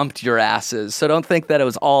also jumped your asses, so don't think that it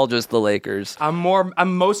was all just the Lakers. I'm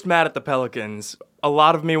most mad at the Pelicans. A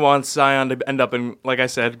lot of me wants Zion to end up in, like I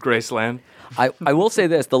said, Graceland. I will say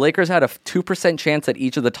this, the Lakers had a 2% chance at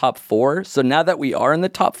each of the top 4, so now that we are in the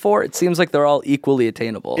top 4, it seems like they're all equally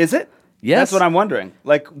attainable. Is it? Yes. That's what I'm wondering.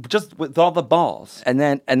 Like, just with all the balls. And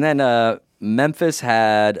then Memphis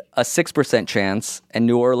had a 6% chance, and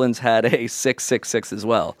New Orleans had a 6.66 as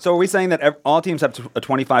well. So are we saying that all teams have a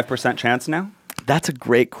 25% chance now? That's a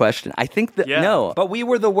great question. I think that, Yeah. no. But we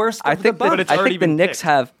were the worst I of think the bunch. But it's I already think the been Knicks picked.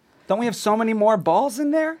 have... Don't we have so many more balls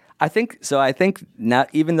in there? I think so. I think now,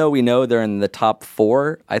 even though we know they're in the top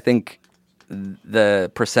 4, I think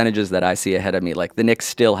the percentages that I see ahead of me, like the Knicks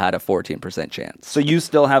still had a 14% chance. So you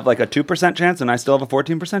still have like a 2% chance and I still have a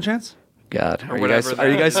 14% chance? God, are you whatever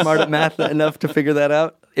guys smart at math enough to figure that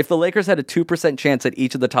out? If the Lakers had a 2% chance at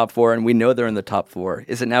each of the top 4, and we know they're in the top 4,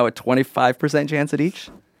 is it now a 25% chance at each?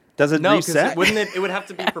 Does it No, because reset? it would have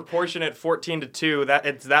to be proportionate 14-2.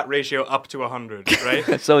 It's that ratio up to 100,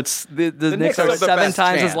 right? So it's the Knicks Knicks are have the 7 best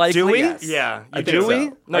times as chance. likely. Do we? Yes. Yeah. I You think Do so.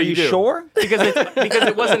 we? No, Are you you do. sure? because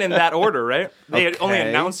it wasn't in that order, right? They had only Okay.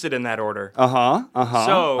 announced it in that order.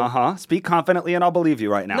 So, speak confidently and I'll believe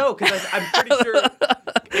you right now. No, because I'm pretty sure.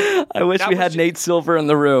 I wish That we was had ju- Nate Silver in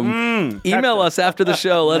the room. Email us after the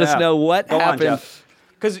show. Let us Yeah. know what Go on, happened. Jeff.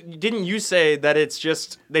 Because didn't you say that it's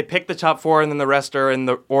just they pick the top 4 and then the rest are in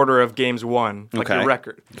the order of games won, like Okay. your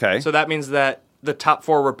record? Okay. So that means that the top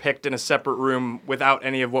 4 were picked in a separate room without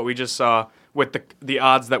any of what we just saw with the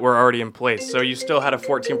odds that were already in place. So you still had a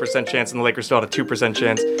 14% chance and the Lakers still had a 2%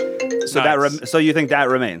 chance. So so you think that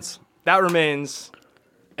remains? That remains,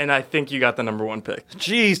 and I think you got the number 1 pick.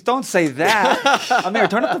 Jeez, don't say that. Amir,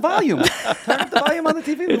 turn up the volume. Turn up the volume on the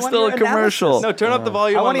TV. We It's wanna still hear a commercial. analysis. No, turn up the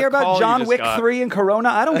volume. I want want to hear about John Wick got. 3 and Corona.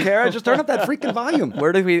 I don't care. Just turn up that freaking volume.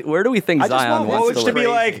 Where do we think I just Zion want wants Woj to to live? be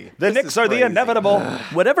like, the Knicks are the inevitable.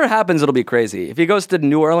 Whatever happens, it'll be crazy. If he goes to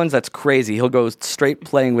New Orleans, that's crazy. He'll go straight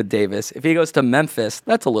playing with Davis. If he goes to Memphis,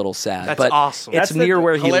 that's a little sad. That's but awesome. It's That's the- near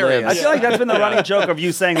where he hilarious. I lives. feel like that's been the running joke of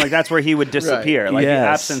you saying like that's where he would disappear, like the Yes.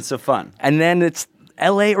 absence of fun. And then it's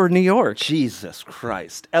L.A. or New York. Jesus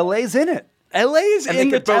Christ, LA's in it. L.A.'s And in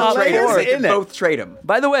they the could both top trade him. four. They could in it. both trade him.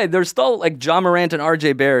 By the way, there's still like John Morant and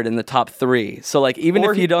R.J. Barrett in the top 3. So like even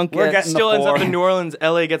if you don't we're get, getting Still ends up four. in New Orleans.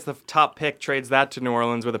 LA gets the top pick, trades that to New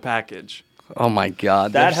Orleans with a package. oh my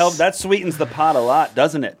God, That helps. That sweetens the pot a lot,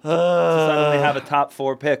 doesn't it? To suddenly have a top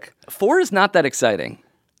 4 pick. 4 is not that exciting.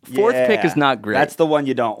 Fourth pick Yeah. is not great. That's the one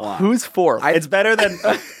you don't want. Who's fourth? It's better than.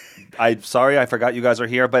 I'm sorry, I forgot you guys are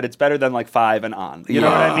here, but it's better than like 5 and on. You know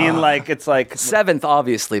what I mean? Like it's like 7th,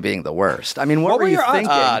 obviously being the worst. I mean, what were were you your odds?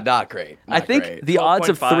 thinking? Not great. I Not think great. the odds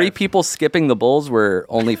of 12.5. 3 people skipping the Bulls were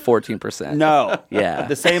only 14%. no. Yeah.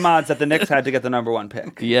 The same odds that the Knicks had to get the number 1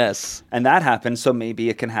 pick. Yes. And that happened, so maybe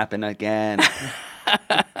it can happen again.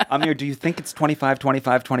 Amir, do you think it's 25,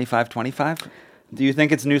 25, 25, 25? Do you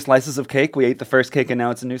think it's new slices of cake? We ate the first cake and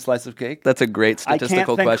now it's a new slice of cake? That's a great I can't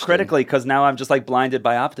statistical think question. critically because now I'm just like blinded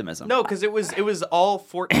by optimism. No, because it was all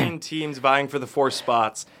 14 teams vying for the 4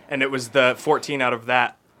 spots, and it was the 14 out of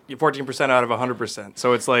that, 14% out of 100%.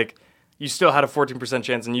 So it's like you still had a 14%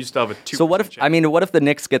 chance, and you still have a 2%. So what if chance. what if the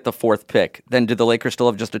Knicks get the 4th pick? Then do the Lakers still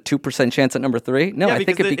have just a 2% chance at number 3? No, Yeah, I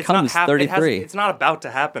think because it it's not becomes 33. it's not about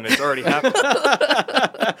to happen. It's already happened.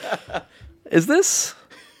 Is this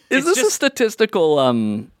a just- statistical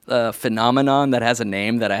phenomenon that has a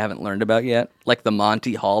name that I haven't learned about yet? Like the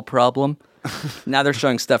Monty Hall problem? Now they're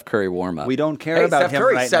showing Steph Curry warm up. We don't care Hey, about Steph him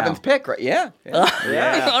Curry, right 7th now. pick, right? Yeah.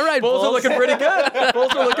 Yeah. All right, Bulls are looking pretty good.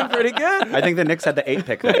 Bulls are looking pretty good. I think the Knicks had the 8th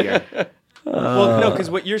pick that year. Well, no, because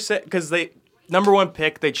what you're saying, because they number 1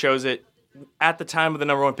 pick, they chose it at the time of the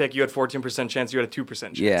number 1 pick. You had 14% chance. You had a 2%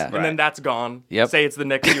 chance. Yeah. and then that's gone. Yep. Say it's the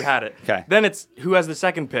Knicks, you had it. Okay. Then it's who has the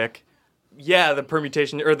 2nd pick. Yeah, the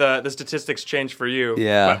permutation or the statistics change for you.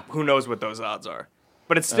 Yeah. But who knows what those odds are?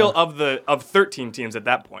 But it's still of 13 teams at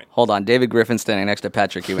that point. Hold on, David Griffin standing next to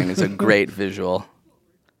Patrick Ewing is a great visual.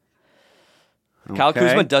 Kyle Okay.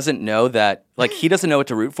 Kuzma doesn't know that, like, he doesn't know what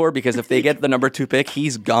to root for because if they get the number 2 pick,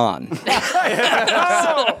 he's gone.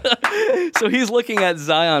 So he's looking at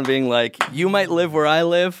Zion being like, you might live where I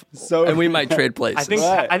live, and we might trade places.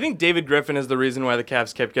 I think David Griffin is the reason why the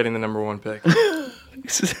Cavs kept getting the number 1 pick.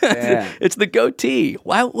 It's the goatee.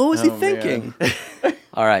 What was he thinking?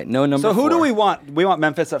 All right, no number So who 4. do we want? We want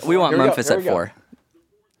Memphis at 4. We want Here we go, Memphis here at we go. 4.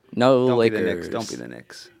 No Don't Lakers. be the Knicks. Don't be the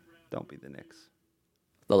Knicks. Don't be the Knicks.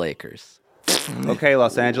 The Lakers. Okay,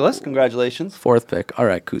 Los Angeles. Congratulations. 4th pick. All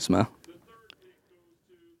right, Kuzma.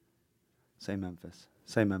 Say Memphis.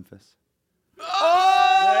 Say Memphis.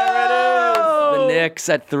 The Knicks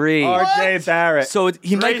at 3. RJ Barrett. So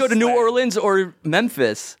he might go to New Graceland. Orleans or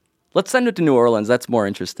Memphis. Let's send it to New Orleans. That's more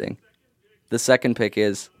interesting. The second pick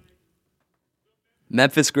is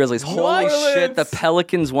Memphis Grizzlies. Holy shit, the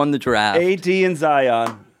Pelicans won the draft. AD and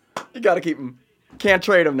Zion. You got to keep him. Can't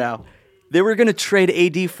trade him now. They were going to trade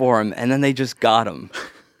AD for him, and then they just got him.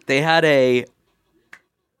 They had a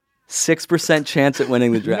 6% chance at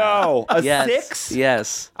winning the draft. No, a Yes. 6?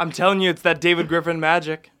 Yes. I'm telling you, it's that David Griffin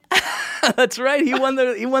magic. That's right. He won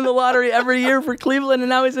the lottery every year for Cleveland, and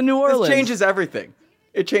now he's in New Orleans. This changes everything.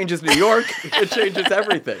 It changes New York. It changes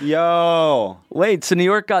everything. Yo. Wait, so New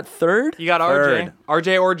York got third? You got Third.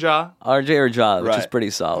 RJ or Ja. RJ or Ja, which is Right. pretty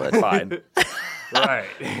solid. Fine. Right.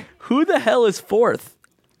 Who the hell is fourth?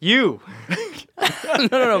 You.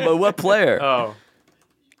 No, but what player? Oh.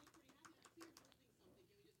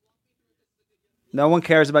 No one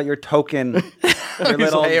cares about your token. Your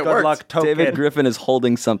little Hey, it good worked. luck token. David Griffin is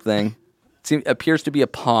holding something. Appears to be a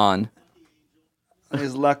pawn.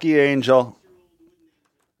 His lucky angel.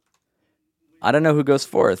 I don't know who goes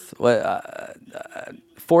fourth.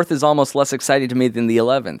 Fourth is almost less exciting to me than the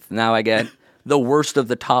 11th. Now I get the worst of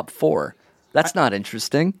the top 4. That's not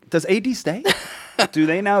interesting. Does AD stay? Do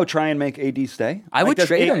they now try and make AD stay? I would does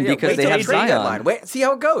trade AD him because Wait they till have the trade Zion. deadline. Wait, see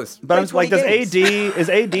how it goes. But I'm Play like, does 20 games. is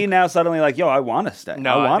AD now suddenly like, yo, I want to stay.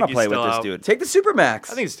 No, I I want to think play he's with still this out. dude. Take the Supermax.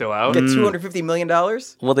 I think he's still out. Get $250 million.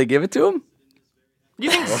 Will they give it to him?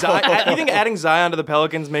 You think you think adding Zion to the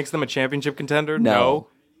Pelicans makes them a championship contender? No.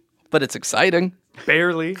 But it's exciting.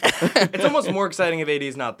 Barely. It's almost more exciting if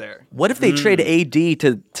AD's not there. What if they trade AD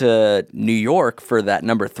to New York for that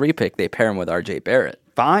number 3 pick? They pair him with RJ Barrett.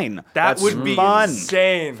 Fine. That That's would be fun.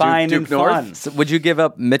 insane. Fine Duke and North? fun. So would you give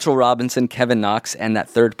up Mitchell Robinson, Kevin Knox, and that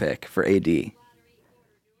 3rd pick for AD?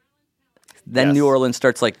 Then Yes. New Orleans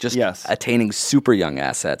starts Yes. attaining super young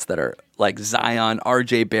assets that are like Zion,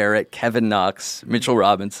 RJ Barrett, Kevin Knox, Mitchell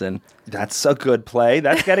Robinson. That's a good play.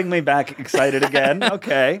 That's getting me back excited again.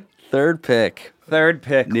 Okay. 3rd pick. 3rd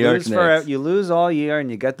pick. New York Knicks. You lose all year and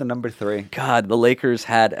you get the number 3. God, the Lakers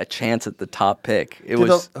had a chance at the top pick. It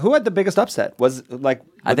was. Who had the biggest upset? Was like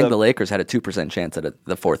I think the Lakers had a 2% chance at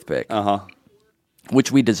the 4th pick, Uh-huh.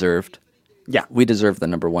 which we deserved. Yeah. We deserved the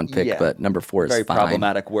number 1 pick, Yeah. but number 4 is Very fine.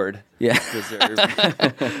 problematic word. Yeah,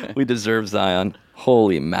 Deserved. we deserve Zion.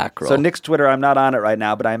 Holy mackerel! So Nick's Twitter, I'm not on it right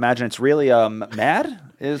now, but I imagine it's really mad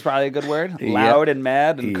is probably a good word. Loud and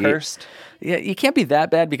mad and cursed. Yeah, you can't be that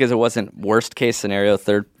bad because it wasn't worst case scenario.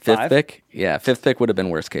 5th 5? pick. Yeah, 5th pick would have been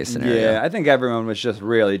worst case scenario. Yeah, I think everyone was just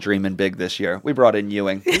really dreaming big this year. We brought in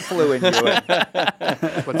Ewing. We flew in Ewing.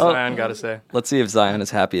 What's Zion got to say? Let's see if Zion is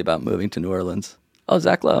happy about moving to New Orleans. Oh,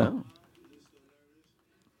 Zach Lowe.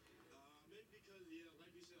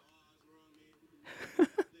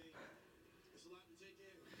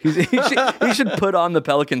 He should put on the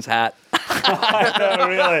Pelicans hat.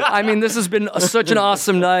 Really? I mean, this has been such an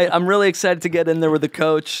awesome night. I'm really excited to get in there with the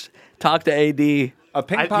coach, talk to AD. A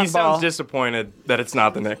ping pong He ball. sounds disappointed that it's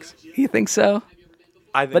not the Knicks. You think so?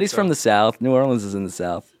 I think But he's so. from the South. New Orleans is in the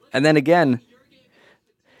South. And then again,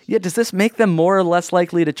 yeah, does this make them more or less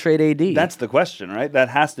likely to trade AD? That's the question, right? That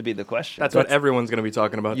has to be the question. That's what everyone's going to be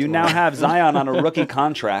talking about. You tomorrow. now have Zion on a rookie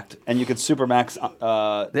contract, and you could supermax.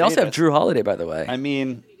 they also have Davis. Drew Holiday, by the way. I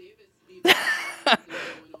mean,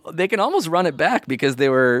 They can almost run it back because they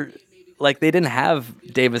were like they didn't have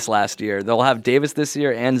Davis last year. They'll have Davis this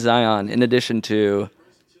year and Zion in addition to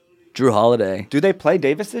Drew Holiday. do they play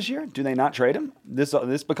Davis this year? Do they not trade him?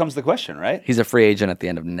 This becomes the question, right? He's a free agent at the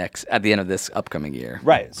end of this upcoming year.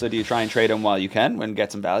 Right. So do you try and trade him while you can and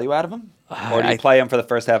get some value out of him, or do you I- play him for the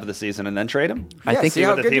first half of the season and then trade him? I think see he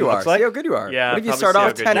how what the good team you are. looks like. See how good you are. Yeah, What if you probably start see how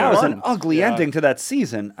off good 10 you and are. That was 1? an ugly ending to that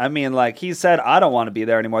season. I mean, like he said, I don't want to be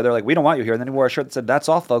there anymore. They're like, we don't want you here. And then he wore a shirt that said, "That's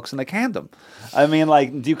all, folks," and they canned him. I mean,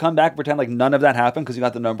 like, do you come back and pretend like none of that happened because you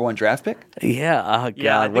got the number 1 draft pick? Yeah, oh god,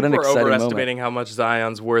 Yeah, I think what an we're exciting overestimating moment. how much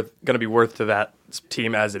Zion's going to be worth to that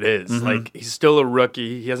team as it is. Like he's still a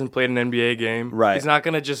rookie. He hasn't played an NBA game. Right. He's not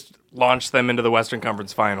going to just launch them into the Western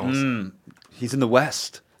Conference Finals. He's in the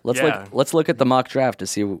West. Yeah. Let's look at the mock draft to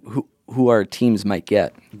see who our teams might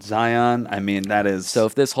get. Zion. I mean, that is So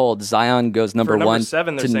if this holds, Zion goes number For number 1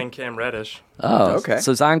 7, they're to saying Cam Reddish. Oh, Okay.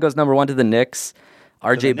 So Zion goes number 1 to the Knicks.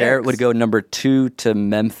 RJ Barrett would Knicks. go number 2 to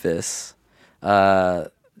Memphis.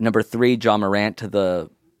 Number 3, John Morant to the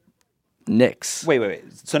Knicks. Wait.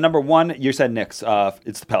 So number one, you said Knicks.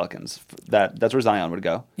 It's the Pelicans. That's where Zion would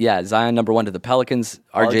go. Yeah, Zion number 1 to the Pelicans.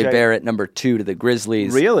 RJ Barrett number 2 to the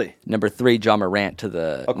Grizzlies. Really? Number 3, John Morant to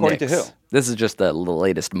the According to Knicks. who? This is just the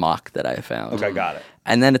latest mock that I found. Okay, got it.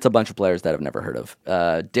 And then it's a bunch of players that I've never heard of.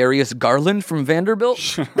 Darius Garland from Vanderbilt.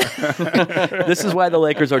 This is why the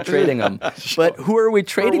Lakers are trading him. But who are we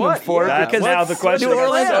trading him for? That's Because now the question. New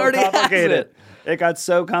Orleans got so already has complicated. it. It got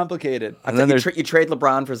so complicated. I then thought there's- you trade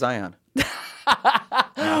LeBron for Zion.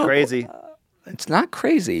 Crazy. It's not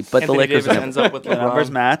crazy, but the Anthony Lakers Davis are ends up with The numbers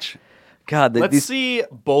LeBron. match. God, Let's these, see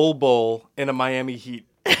Bol in a Miami Heat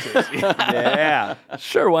jersey. Yeah.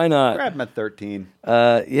 sure, why not? Grab him at 13.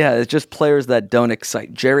 Yeah, it's just players that don't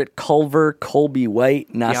excite. Jarrett Culver, Colby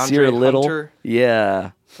White, Nasir DeAndre Little. Hunter.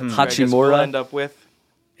 Yeah. I guess we'll Hachimura. end up with.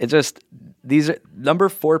 It just these are number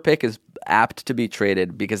 4 pick is apt to be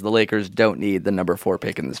traded because the Lakers don't need the number 4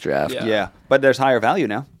 pick in this draft. Yeah. But there's higher value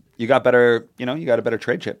now. You got better, you got a better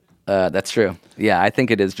trade chip. That's true. Yeah, I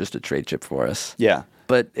think it is just a trade chip for us. Yeah.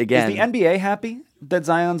 But again, Is the NBA happy that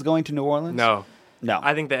Zion's going to New Orleans? No. No.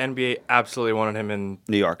 I think the NBA absolutely wanted him in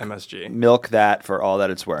New York. MSG. Milk that for all that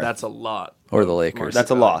it's worth. That's a lot. or the Lakers.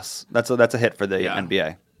 That's a loss. That's a hit for the Yeah.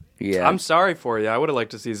 NBA. yeah. I'm sorry for you. I would have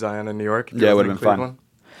liked to see Zion in New York. Yeah, it would've been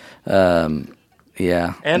fun.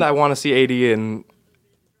 yeah. And I want to see AD in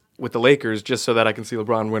with the Lakers just so that I can see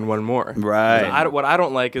LeBron win one more. Right. What I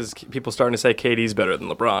don't like is people starting to say KD's better than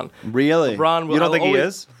LeBron. Really? LeBron will You don't think he always-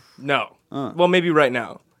 is? No. Well, maybe right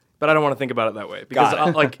now. But I don't want to think about it that way because Got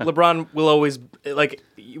it. like LeBron will always like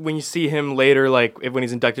when you see him later, like when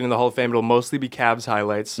he's inducted in the Hall of Fame, it'll mostly be Cavs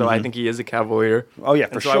highlights. So I think he is a Cavalier. Oh, yeah,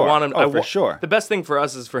 And for so sure. I want him. Oh, for sure. The best thing for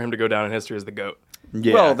us is for him to go down in history as the GOAT.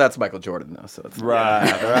 Yeah. Well, that's Michael Jordan, though. So it's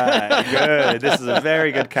right. Good. This is a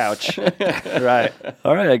very good couch. Right.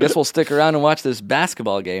 All right, I guess we'll stick around and watch this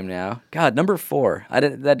basketball game now. God, number 4.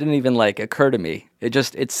 That didn't even occur to me.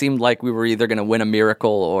 It seemed like we were either going to win a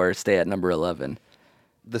miracle or stay at number 11.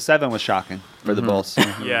 The 7 was shocking for the Bulls.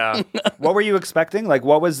 Yeah. What were you expecting? Like,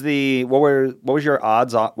 what was your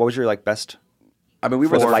odds? What was your best I mean, we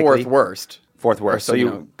were the Likely. fourth worst. fourth worst? So, So you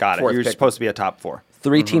you know, got it. fourth You're pick. supposed to be a top 4.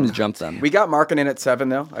 3 teams jumped them. We got Markkanen at 7,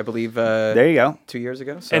 though, I believe. There you go. 2 years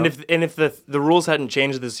ago. So. And if the rules hadn't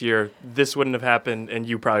changed this year, this wouldn't have happened, and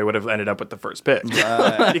you probably would have ended up with the first pick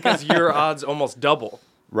because your odds almost double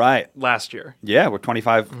Right. last year. Yeah, we're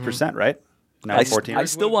 25%, right? Now I 14.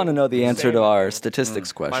 still want to know the answer to our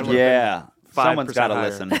statistics question. Mine Yeah. 5% Someone's got to higher.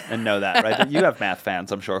 listen and know that, right? You have math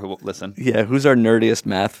fans, I'm sure, who will listen. Yeah, who's our nerdiest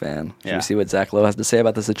math fan? Should Yeah. we see what Zach Lowe has to say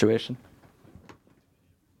about the situation?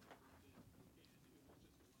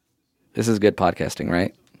 This is good podcasting,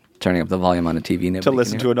 right? Turning up the volume on a TV. To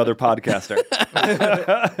listen to another podcaster.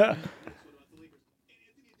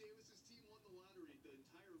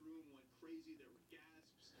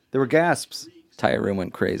 There were gasps. entire room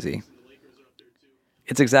went crazy.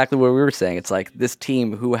 It's exactly what we were saying. It's like this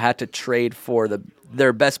team who had to trade for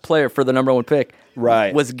their best player for the number 1 pick,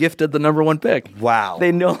 Right. was gifted the number 1 pick. Wow.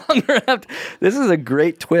 They no longer have to. This is a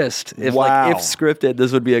great twist. If Wow. if scripted,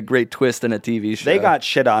 this would be a great twist in a TV show. They got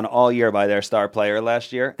shit on all year by their star player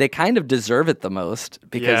last year. They kind of deserve it the most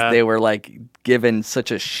because Yeah. they were given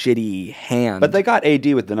such a shitty hand. But they got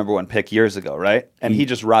AD with the number 1 pick years ago, right? And he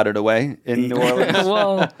just rotted away in New Orleans.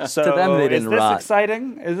 well, So to them they didn't is this rot.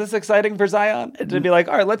 exciting? Is this exciting for Zion to be like,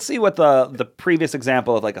 all right, let's see what the previous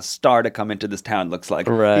example of a star to come into this town looks like.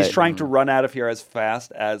 Right. He's trying to run out of here as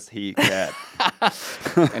fast as he can. and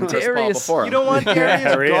Chris Paul Darius- before him. You don't want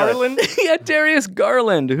Darius really. Garland? Yeah, Darius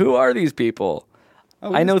Garland. Who are these people?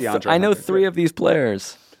 Oh, I know. who's DeAndre I know Hunter? 3 of these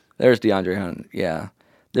players. There's DeAndre Hunt. Yeah.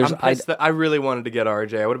 There's. I'm pissed that I really wanted to get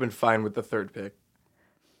RJ. I would have been fine with the 3rd pick.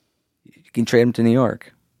 You can trade him to New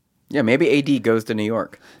York. Yeah, maybe AD goes to New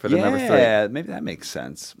York for the number 3. Yeah, maybe that makes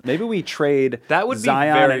sense. Maybe we trade That would be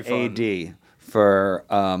Zion very and fun. AD for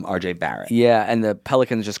RJ Barrett. Yeah, and the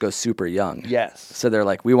Pelicans just go super young. Yes. So they're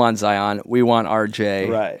like, we want Zion, we want RJ,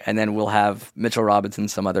 Right. and then we'll have Mitchell Robinson,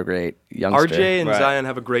 some other great youngster. RJ and Right. Zion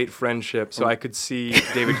have a great friendship, so I could see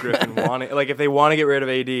David Griffin wanting, if they want to get rid of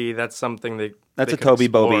AD, that's something That's they a can Toby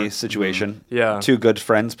explore. Bobby situation. Yeah. 2 good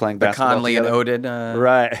friends playing The basketball Conley and together. Odin.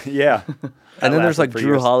 Right, yeah. And then there's lasted for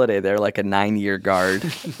Drew years. Holiday there, a 9-year guard.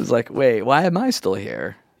 It's like, wait, why am I still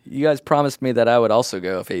here? You guys promised me that I would also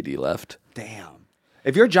go if AD left. Damn.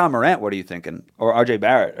 If you're John Morant, what are you thinking? Or RJ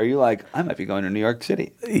Barrett? Are you like, I might be going to New York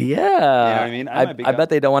City? Yeah. You know what I mean? I might be I bet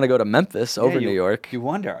they don't want to go to Memphis over Yeah, New York. You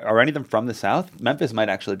wonder. Are any of them from the South? Memphis might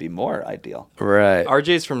actually be more ideal. Right.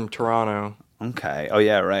 RJ's from Toronto, Okay. Oh,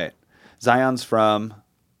 yeah, right. Zion's from...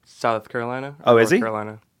 South Carolina. Oh, North is he?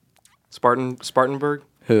 Carolina. Spartanburg.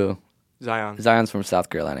 Who? Zion. Zion's from South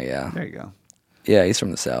Carolina, yeah. There you go. Yeah, he's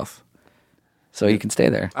from the South. so he can stay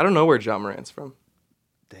there. I don't know where John Morant's from.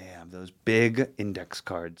 Damn, those big index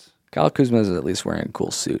cards. Kyle Kuzma is at least wearing a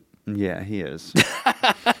cool suit. Yeah, he is.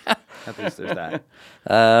 At least there's that.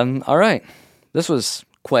 All right. This was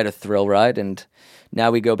quite a thrill ride, and now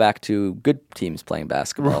we go back to good teams playing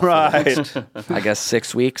basketball. Right. I guess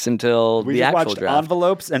 6 weeks until We the just actual watched draft.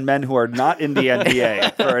 envelopes and men who are not in the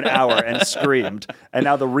NBA for an hour and screamed, and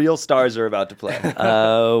now the real stars are about to play.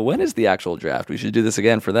 When is the actual draft? We should do this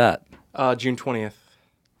again for that. June 20th.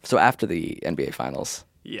 So after the NBA Finals.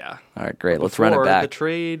 Yeah. All right, great. Let's run it Before back. the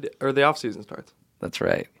trade or the offseason starts. That's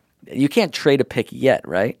right. You can't trade a pick yet,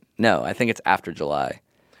 right? No, I think it's after July.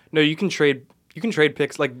 No, you can trade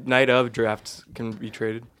picks like night of drafts can be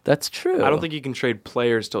traded. That's true. I don't think you can trade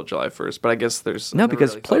players till July 1st, but I guess there's No, I've never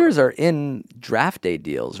because really thought players about are in draft day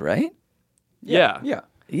deals, right? Yeah. Yeah.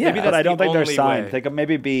 Yeah. Maybe But that's I don't the think they're only signed. way. They could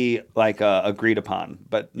maybe be like agreed upon,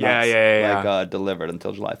 but not delivered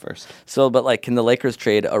until July 1st. So, but like, can the Lakers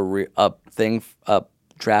trade a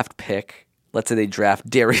draft pick? Let's say they draft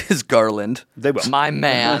Darius Garland. They will. My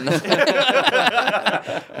man.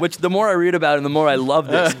 Which the more I read about him, the more I love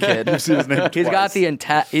this kid. He's got the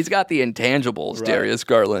intangibles. Darius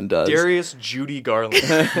Garland does. Darius Judy Garland.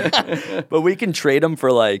 But we can trade him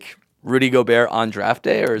for like Rudy Gobert on draft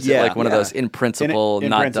day, or is it like one of those in principle,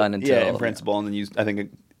 not done until? Yeah, in principle, and then I think it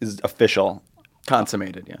is official.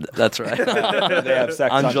 Consummated, yeah. That's right. They have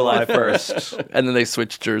sex on July 1st. And then they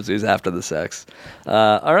switch jerseys after the sex.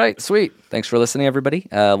 All right, sweet. Thanks for listening, everybody.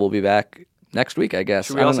 We'll be back next week, I guess.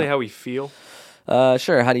 Should we all say how we feel?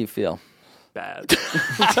 Sure. How do you feel? Bad.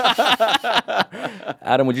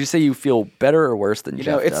 Adam, would you say you feel better or worse than You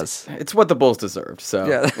Jeff know, does? it's what the Bulls deserved. So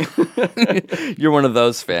Yeah. You're one of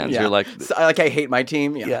those fans. yeah. You're like, So, I hate my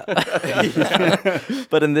team. Yeah.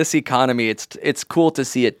 but in this economy, it's cool to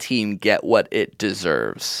see a team get what it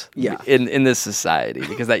deserves. Yeah. In this society,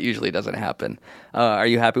 because that usually doesn't happen. Are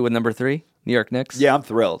you happy with number 3, New York Knicks? Yeah, I'm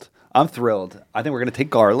thrilled. I think we're going to take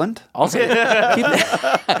Garland. Also,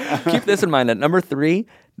 keep this in mind. At number 3,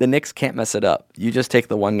 the Knicks can't mess it up. You just take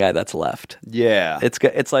the one guy that's left. Yeah.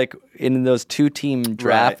 It's like in those 2-team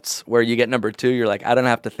drafts where you get number 2, you're like, I don't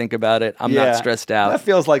have to think about it. I'm not stressed out. That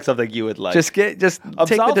feels like something you would like. Just take the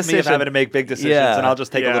Absolve decision. me of having to make big decisions, Yeah. and I'll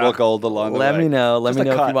just take a little gold along the way. Let me know. Let me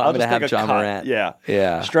know if you want me to have John Morant. Yeah.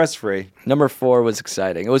 Yeah. Stress-free. Number 4 was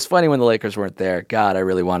exciting. It was funny when the Lakers weren't there. God, I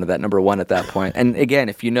really wanted that number 1 at that point. And again,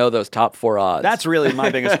 if you know those top 4 odds. That's really my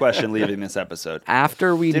biggest question leaving this episode.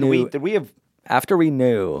 After we Did knew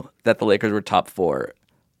that the Lakers were top 4,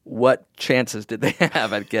 what chances did they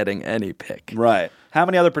have at getting any pick? Right. How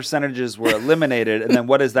many other percentages were eliminated, and then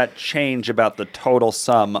what does that change about the total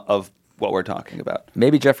sum of what we're talking about?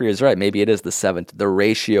 Maybe Geoffrey is right. Maybe it is the 7th. The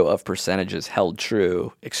ratio of percentages held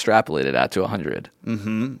true, extrapolated out to 100.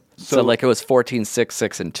 Mm-hmm. So like it was 14, 6,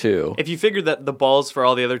 6, and 2. If you figured that the balls for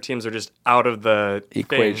all the other teams are just out of the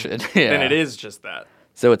Equation, thing, then yeah. it is just that.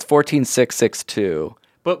 So it's 14, 6, 6, 2.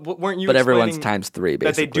 But weren't you But everyone's explaining times 3, that they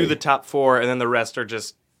basically. do the top 4 and then the rest are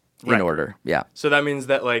just In record? order, yeah. So that means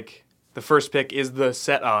that like the first pick is the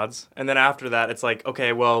set odds, and then after that it's like,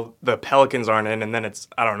 okay, well the Pelicans aren't in, and then it's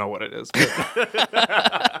I don't know what it is.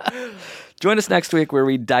 Join us next week where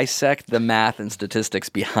we dissect the math and statistics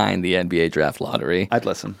behind the NBA draft lottery. I'd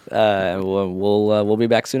listen. We'll be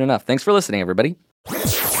back soon enough. Thanks for listening, everybody.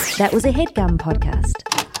 That was a HeadGum podcast.